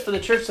occurrence for the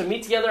church to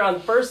meet together on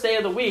the first day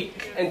of the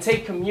week and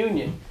take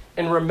communion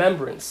in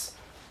remembrance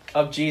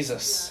of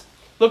Jesus.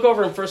 Look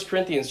over in 1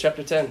 Corinthians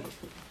chapter 10. Come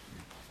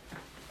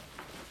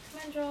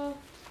on, Joel.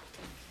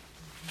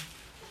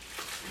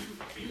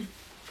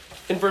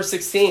 In verse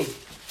 16.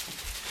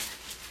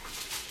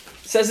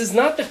 It says, "Is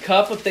not the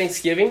cup of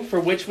thanksgiving for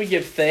which we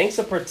give thanks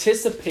a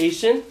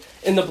participation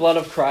in the blood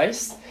of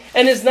Christ?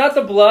 And is not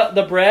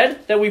the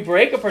bread that we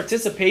break a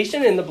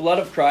participation in the blood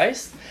of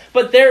Christ?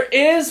 But there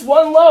is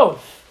one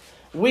loaf.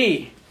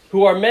 We,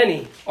 who are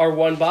many, are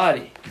one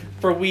body,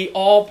 for we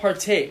all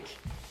partake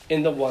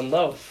in the one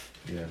loaf."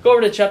 Yeah. Go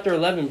over to chapter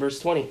 11, verse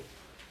 20.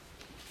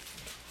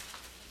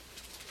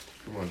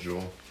 Come on,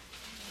 Joel.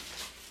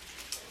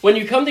 "When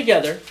you come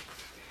together,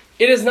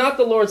 it is not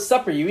the Lord's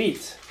supper you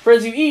eat. For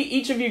as you eat,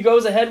 each of you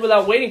goes ahead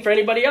without waiting for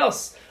anybody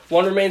else.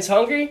 One remains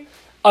hungry,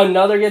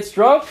 another gets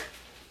drunk.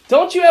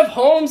 Don't you have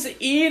homes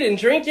to eat and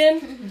drink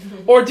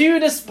in? Or do you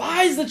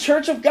despise the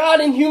church of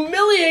God and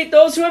humiliate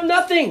those who have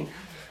nothing?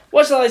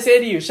 What shall I say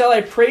to you? Shall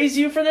I praise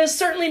you for this?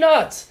 Certainly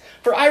not.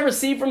 For I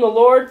received from the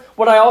Lord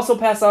what I also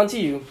pass on to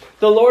you.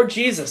 The Lord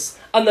Jesus,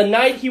 on the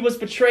night he was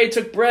betrayed,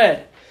 took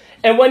bread.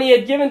 And when he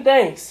had given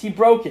thanks, he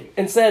broke it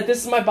and said,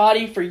 'This is my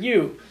body for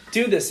you.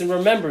 Do this in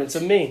remembrance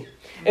of me.'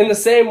 In the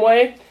same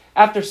way,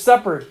 after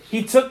supper,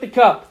 he took the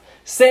cup,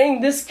 saying,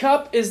 'This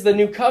cup is the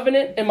new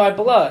covenant in my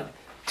blood.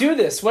 Do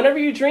this whenever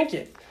you drink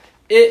it,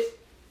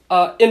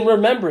 in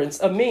remembrance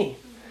of me.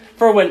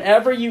 For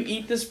whenever you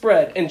eat this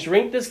bread and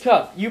drink this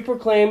cup, you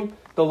proclaim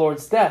the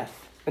Lord's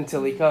death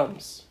until he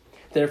comes.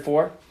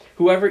 Therefore,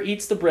 whoever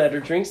eats the bread or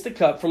drinks the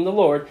cup from the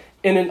Lord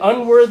in an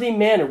unworthy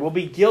manner will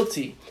be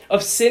guilty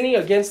of sinning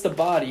against the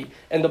body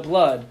and the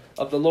blood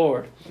of the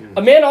Lord.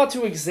 A man ought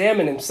to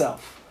examine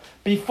himself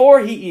before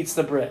he eats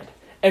the bread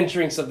and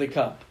drinks of the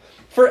cup.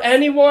 For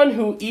anyone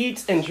who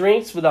eats and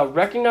drinks without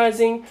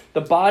recognizing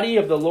the body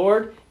of the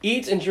Lord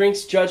eats and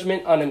drinks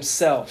judgment on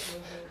himself.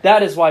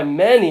 That is why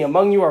many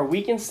among you are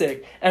weak and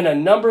sick, and a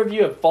number of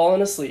you have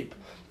fallen asleep.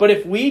 But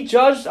if we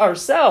judged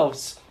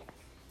ourselves,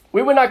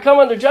 we would not come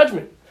under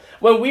judgment.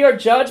 When we are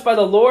judged by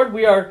the Lord,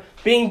 we are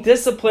being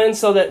disciplined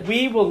so that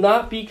we will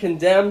not be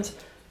condemned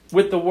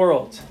with the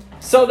world.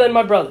 So then,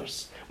 my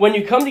brothers, when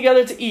you come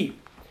together to eat,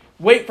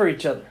 wait for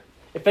each other.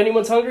 If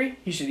anyone's hungry,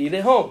 he should eat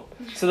at home,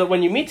 so that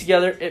when you meet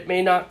together, it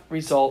may not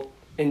result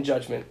in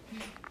judgment.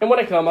 And when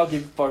I come, I'll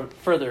give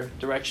further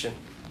direction.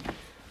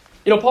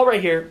 Paul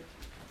right here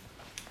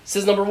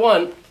says, number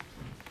one,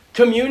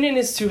 communion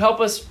is to help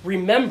us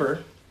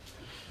remember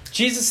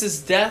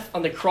Jesus' death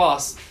on the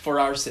cross for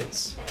our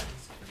sins.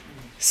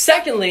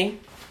 Secondly,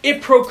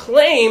 it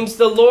proclaims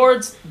the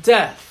Lord's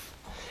death.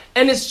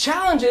 And his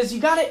challenge is,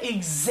 you got to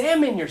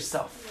examine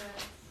yourself.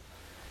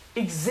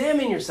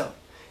 Examine yourself.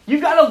 You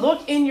got to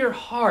look in your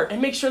heart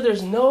and make sure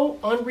there's no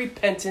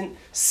unrepentant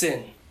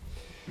sin.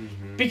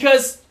 Mm-hmm.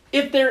 Because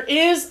if there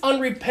is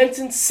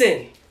unrepentant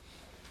sin,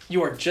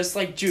 you are just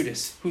like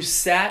Judas, who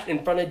sat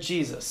in front of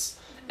Jesus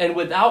and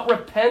without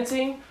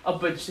repenting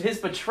of his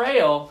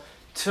betrayal,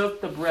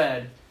 took the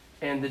bread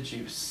and the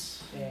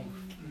juice.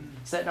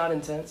 Is that not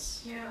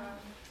intense? Yeah.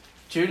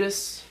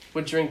 Judas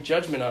would drink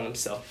judgment on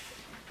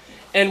himself.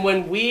 And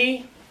when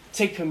we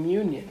take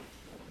communion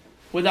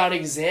without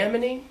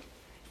examining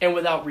and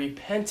without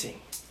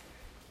repenting,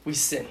 we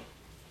sin.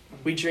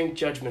 We drink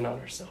judgment on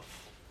ourselves.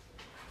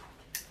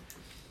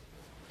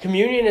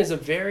 Communion is a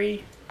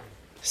very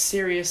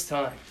serious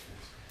time.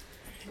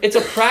 It's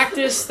a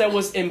practice that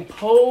was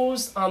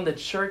imposed on the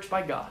church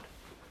by God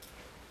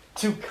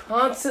to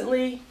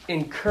constantly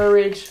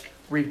encourage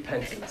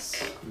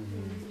repentance.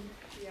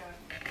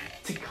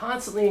 To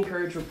constantly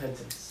encourage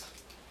repentance.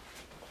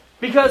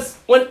 Because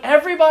when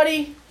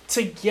everybody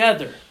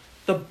together,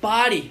 the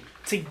body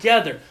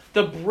together,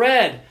 the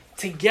bread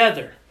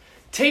together,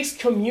 takes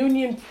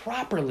communion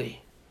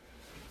properly,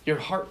 your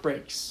heart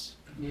breaks.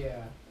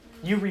 Yeah.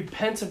 You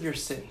repent of your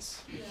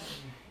sins.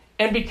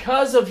 And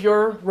because of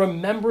your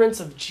remembrance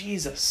of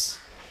Jesus,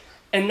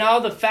 and now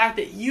the fact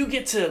that you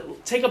get to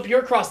take up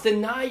your cross,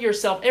 deny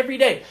yourself every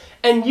day,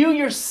 and you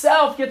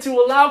yourself get to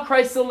allow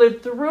Christ to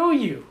live through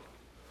you,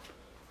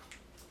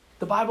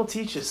 the Bible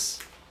teaches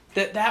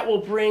that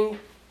will bring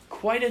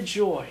quite a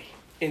joy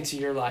into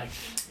your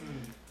life.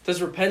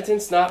 Does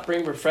repentance not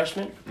bring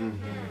refreshment?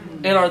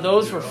 Mm-hmm. And are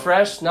those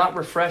refreshed not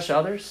refresh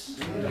others?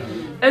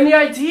 Mm-hmm. And the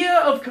idea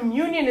of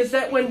communion is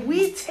that when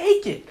we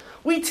take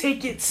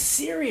it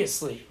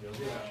seriously.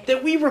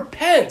 That we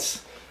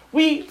repent.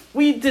 We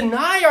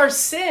deny our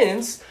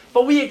sins,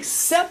 but we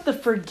accept the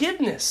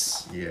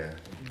forgiveness. Yeah.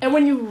 And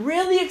when you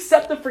really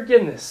accept the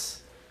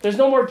forgiveness, there's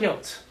no more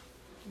guilt.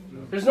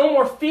 There's no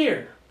more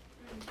fear.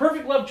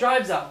 Perfect love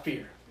drives out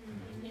fear.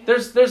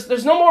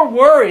 There's no more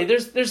worry.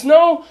 There's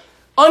no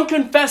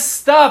unconfessed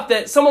stuff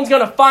that someone's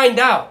going to find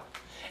out.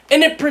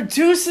 And it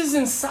produces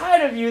inside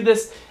of you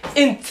this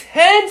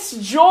intense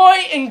joy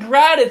and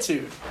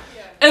gratitude.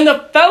 And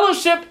the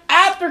fellowship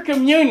after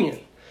communion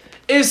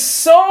is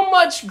so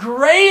much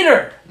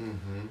greater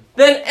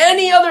than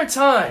any other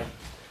time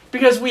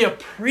because we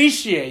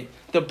appreciate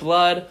the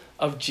blood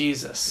of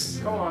Jesus.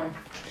 Come on.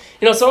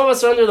 Some of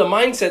us are under the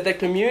mindset that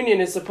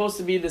communion is supposed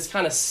to be this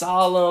kind of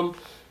solemn,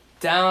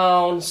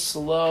 down,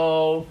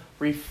 slow,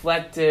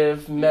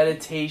 reflective,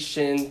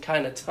 meditation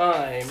kind of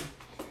time.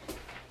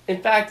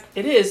 In fact,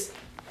 it is,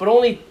 but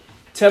only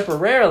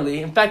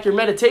temporarily. In fact, your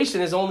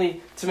meditation is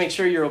only to make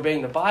sure you're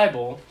obeying the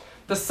Bible.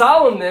 The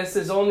solemnness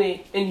is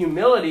only in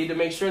humility to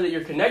make sure that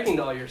you're connecting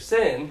to all your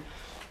sin.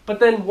 But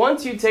then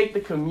once you take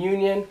the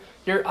communion,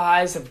 your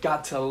eyes have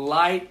got to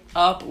light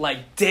up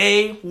like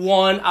day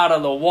one out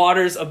of the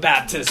waters of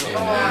baptism.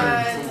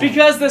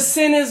 Because the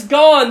sin is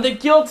gone, the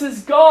guilt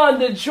is gone,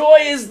 the joy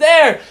is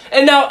there.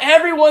 And now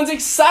everyone's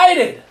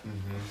excited.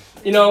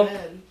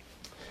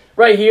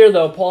 Right here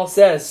though, Paul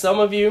says, some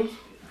of you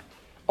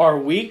are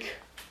weak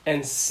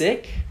and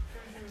sick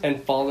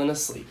and fallen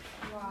asleep.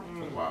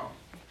 Wow.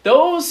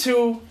 Those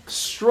who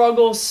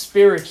struggle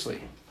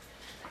spiritually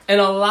and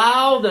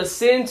allow the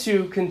sin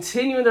to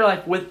continue in their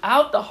life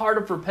without the heart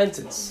of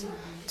repentance,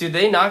 do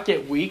they not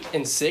get weak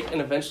and sick and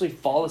eventually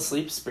fall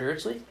asleep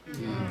spiritually?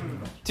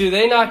 Do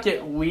they not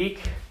get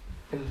weak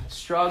and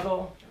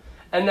struggle?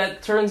 And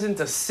that turns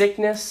into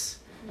sickness.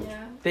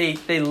 Yeah.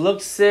 They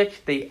look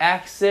sick, they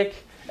act sick,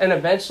 and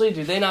eventually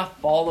do they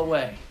not fall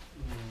away?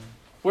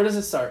 Where does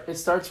it start? It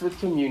starts with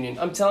communion.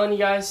 I'm telling you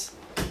guys,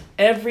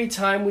 every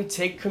time we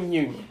take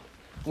communion,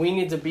 we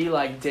need to be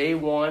like day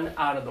one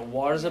out of the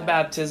waters of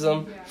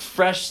baptism,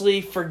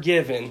 freshly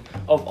forgiven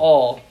of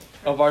all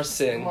of our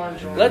sin.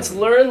 Let's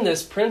learn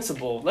this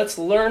principle. Let's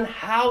learn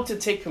how to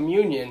take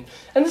communion.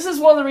 And this is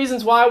one of the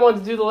reasons why I wanted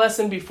to do the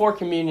lesson before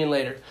communion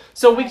later.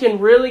 So we can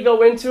really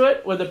go into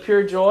it with a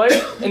pure joy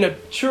and a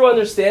true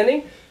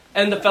understanding.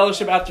 And the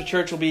fellowship after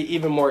church will be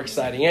even more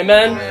exciting.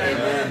 Amen?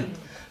 Amen.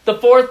 The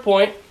fourth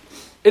point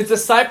is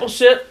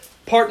discipleship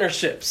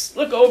partnerships.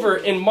 Look over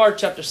in Mark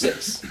chapter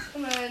 6.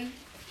 Come on.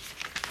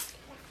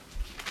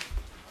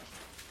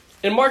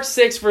 in Mark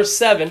 6, verse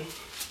 7,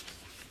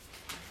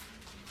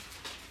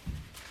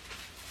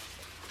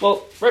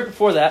 well, right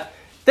before that,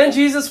 then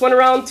Jesus went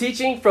around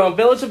teaching from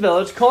village to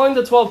village, calling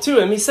the 12 to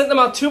him. He sent them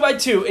out 2 by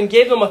 2 and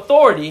gave them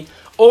authority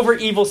over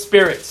evil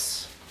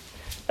spirits.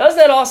 Now, isn't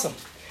that awesome?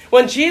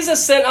 When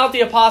Jesus sent out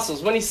the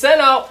apostles, when he sent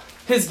out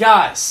his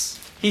guys,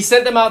 he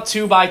sent them out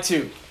 2 by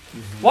 2.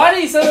 Why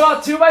did he send them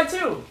out 2 by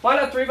 2? Why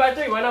not 3 by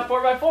 3? Why not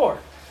 4 by 4?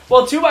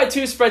 Well, 2 by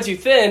 2 spreads you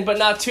thin, but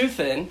not too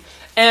thin.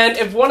 And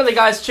if one of the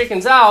guys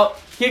chickens out,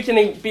 he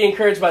can be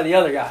encouraged by the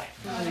other guy.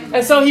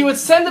 And so he would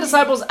send the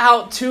disciples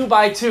out 2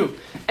 by 2.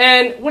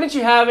 And wouldn't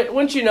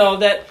you know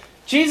that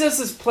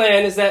Jesus'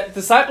 plan is that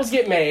disciples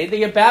get made, they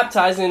get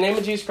baptized in the name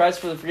of Jesus Christ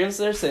for the forgiveness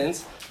of their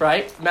sins,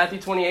 right? Matthew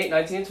 28,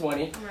 19 and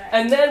 20. Right.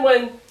 And then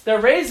when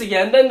they're raised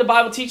again, then the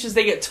Bible teaches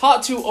they get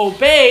taught to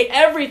obey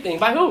everything.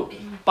 By who?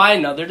 By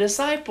another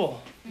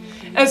disciple.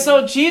 And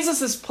so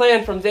Jesus'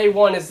 plan from day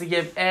one is to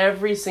give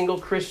every single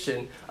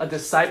Christian a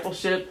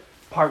discipleship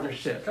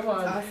partnership. Come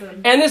on.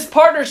 Awesome. And this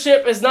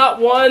partnership is not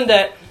one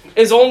that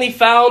is only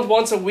found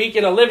once a week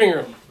in a living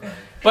room,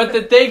 but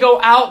that they go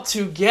out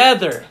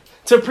together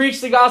to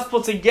preach the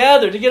gospel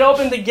together, to get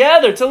open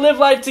together, to live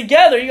life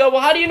together. You go,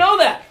 well, how do you know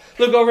that?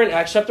 Look over in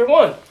Acts chapter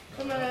 1.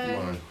 Come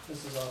on.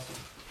 This is awesome.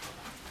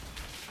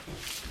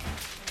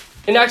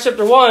 In Acts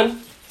chapter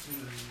 1,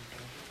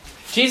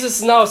 Jesus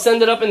is now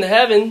ascended up into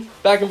heaven,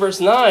 back in verse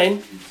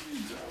 9.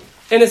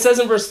 And it says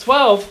in verse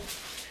 12,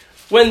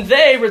 when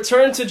they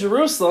returned to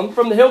Jerusalem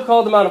from the hill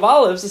called the Mount of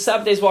Olives, the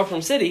Sabbath day's walk from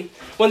the city,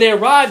 when they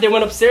arrived, they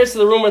went upstairs to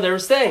the room where they were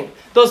staying.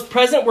 Those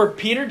present were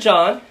Peter,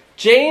 John,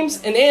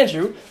 James, and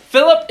Andrew,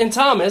 Philip and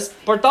Thomas,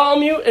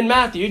 Bartholomew and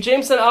Matthew,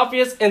 James son of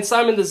Alphaeus, and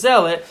Simon the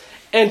Zealot,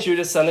 and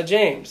Judas son of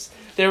James.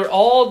 They were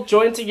all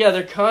joined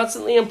together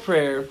constantly in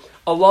prayer,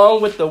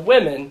 along with the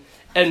women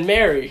and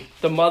Mary,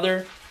 the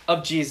mother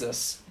of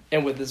Jesus,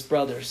 and with his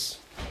brothers.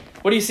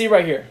 What do you see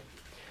right here?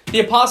 The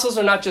apostles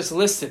are not just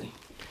listed,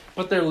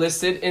 but they're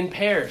listed in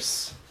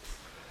pairs.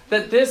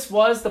 That this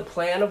was the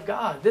plan of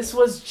God. This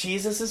was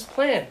Jesus'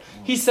 plan.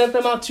 He sent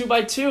them out 2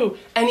 by 2,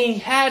 and he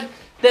had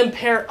them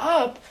pair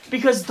up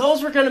because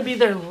those were going to be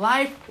their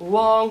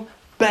lifelong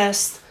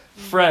best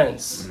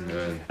friends.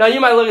 Amen. Now,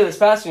 you might look at this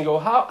passage and go,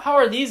 how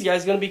are these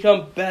guys going to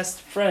become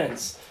best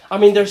friends? I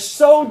mean, they're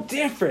so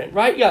different,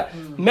 right? You got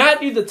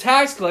Matthew the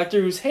tax collector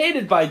who's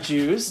hated by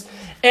Jews,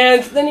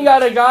 and then you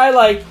got a guy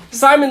like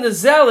Simon the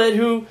Zealot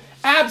who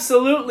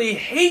absolutely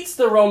hates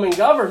the Roman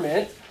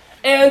government,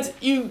 and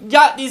you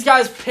got these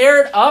guys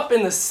paired up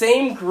in the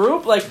same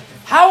group. Like,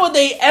 how would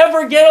they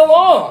ever get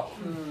along?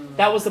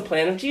 That was the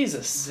plan of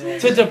Jesus,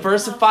 to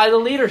diversify the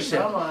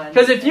leadership.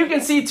 Because if you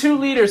can see 2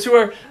 leaders who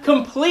are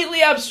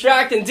completely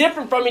abstract and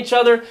different from each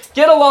other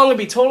get along and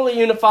be totally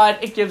unified,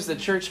 it gives the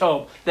church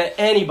hope that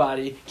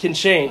anybody can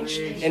change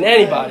and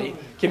anybody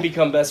can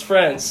become best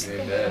friends.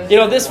 Amen. You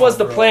know, this was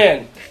the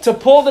plan, to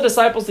pull the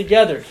disciples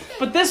together.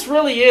 But this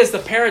really is the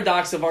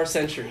paradox of our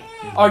century,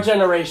 our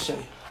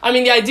generation. I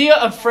mean, the idea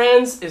of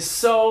friends is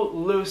so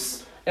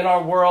loose in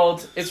our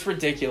world, it's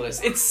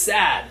ridiculous. It's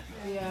sad.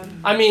 Yeah.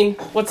 I mean,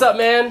 what's up,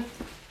 man?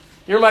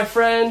 You're my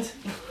friend.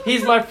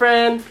 He's my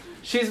friend.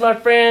 She's my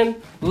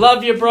friend.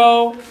 Love you,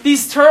 bro.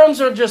 These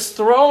terms are just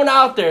thrown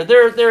out there.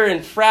 They're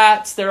in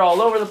frats. They're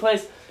all over the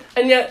place.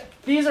 And yet,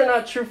 these are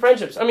not true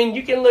friendships. I mean,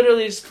 you can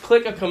literally just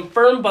click a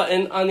confirm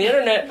button on the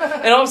internet,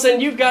 and all of a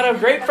sudden, you've got a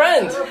great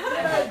friend.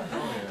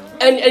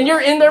 And you're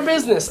in their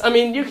business. I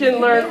mean, you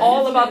can learn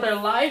all about their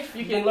life.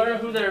 You can learn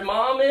who their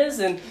mom is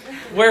and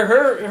where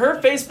her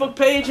Facebook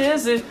page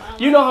is. And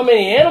you know how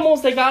many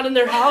animals they got in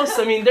their house.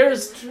 I mean,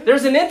 there's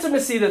an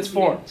intimacy that's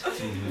formed.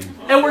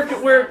 And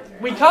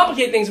we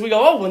complicate things. We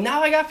go, oh, well,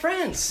 now I got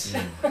friends.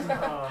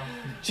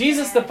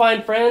 Jesus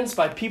defined friends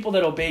by people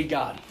that obeyed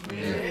God.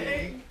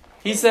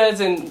 He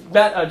says in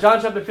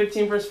John chapter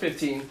 15, verse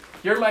 15,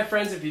 you're my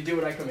friends if you do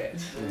what I command.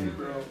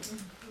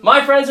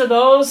 My friends are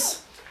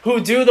those who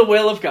do the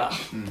will of God.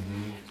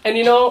 And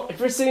you know,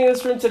 if you're sitting in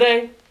this room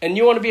today and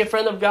you want to be a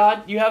friend of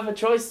God, you have a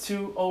choice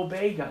to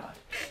obey God.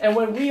 And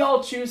when we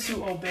all choose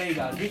to obey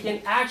God, we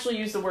can actually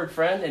use the word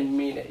friend and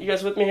mean it. You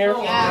guys with me here?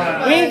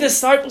 Yeah. We need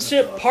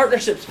discipleship,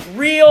 partnerships,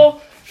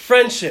 real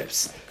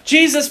friendships.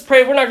 Jesus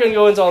prayed, we're not going to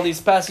go into all these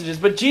passages,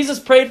 but Jesus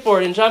prayed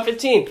for it in John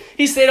 15.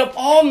 He stayed up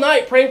all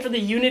night praying for the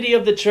unity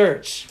of the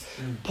church.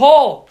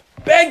 Paul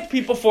begged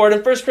people for it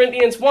in 1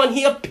 Corinthians 1.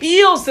 He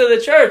appeals to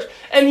the church,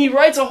 and he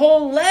writes a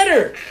whole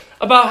letter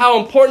about how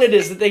important it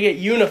is that they get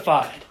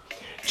unified.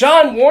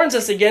 John warns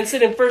us against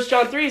it in 1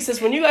 John 3. He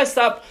says, when you guys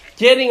stop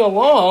getting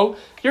along,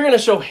 you're going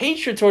to show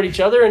hatred toward each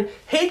other, and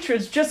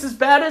hatred's just as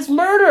bad as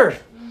murder.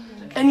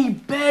 And he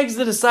begs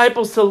the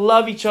disciples to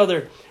love each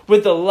other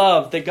with the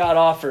love that God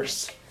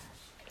offers.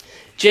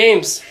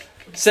 James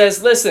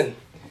says, listen,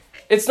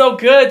 it's no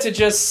good to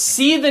just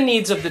see the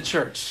needs of the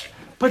church,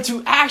 but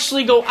to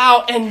actually go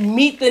out and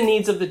meet the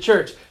needs of the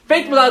church.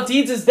 Faith without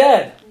deeds is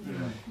dead.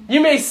 You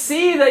may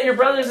see that your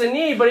brother's in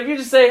need, but if you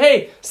just say,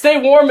 hey, stay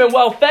warm and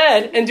well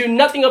fed and do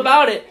nothing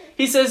about it,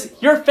 he says,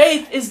 your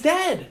faith is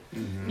dead.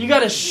 You got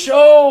to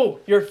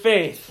show your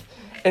faith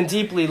and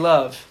deeply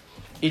love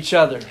each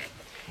other.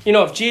 You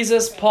know, if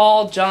Jesus,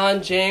 Paul,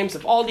 John, James,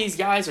 if all these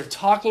guys are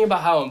talking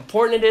about how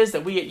important it is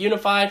that we get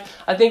unified,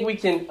 I think we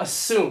can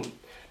assume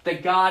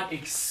that God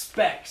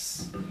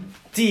expects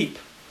deep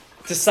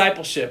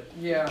discipleship,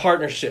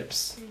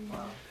 partnerships.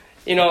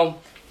 You know,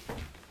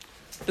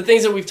 the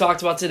things that we've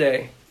talked about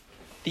today,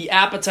 the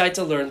appetite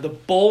to learn, the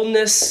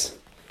boldness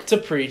to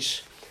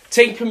preach,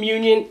 take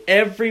communion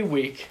every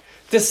week,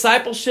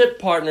 discipleship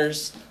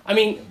partners. I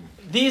mean,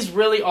 these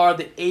really are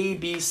the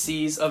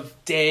ABCs of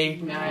day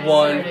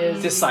one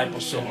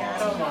discipleship.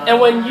 And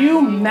when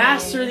you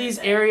master these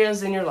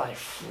areas in your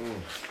life,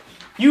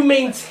 you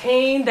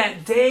maintain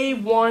that day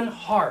one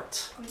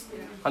heart,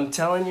 I'm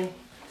telling you,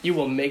 you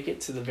will make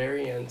it to the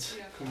very end.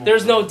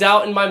 There's no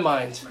doubt in my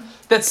mind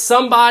that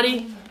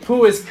somebody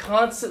who is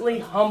constantly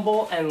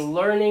humble and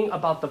learning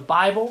about the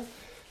Bible,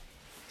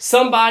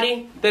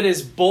 somebody that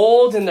is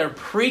bold in their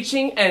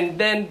preaching and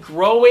then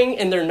growing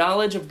in their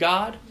knowledge of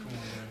God,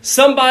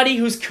 somebody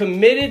who's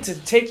committed to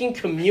taking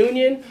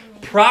communion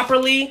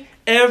properly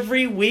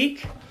every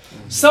week,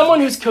 someone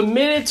who's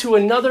committed to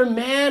another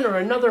man or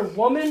another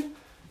woman,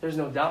 there's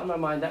no doubt in my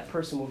mind that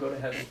person will go to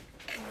heaven.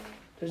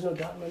 There's no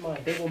doubt in my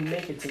mind. They will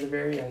make it to the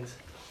very end.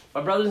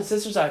 My brothers and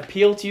sisters, I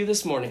appeal to you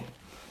this morning.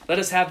 Let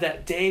us have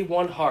that day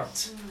one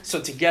heart so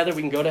together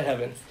we can go to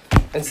heaven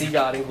and see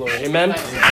God in glory. Amen?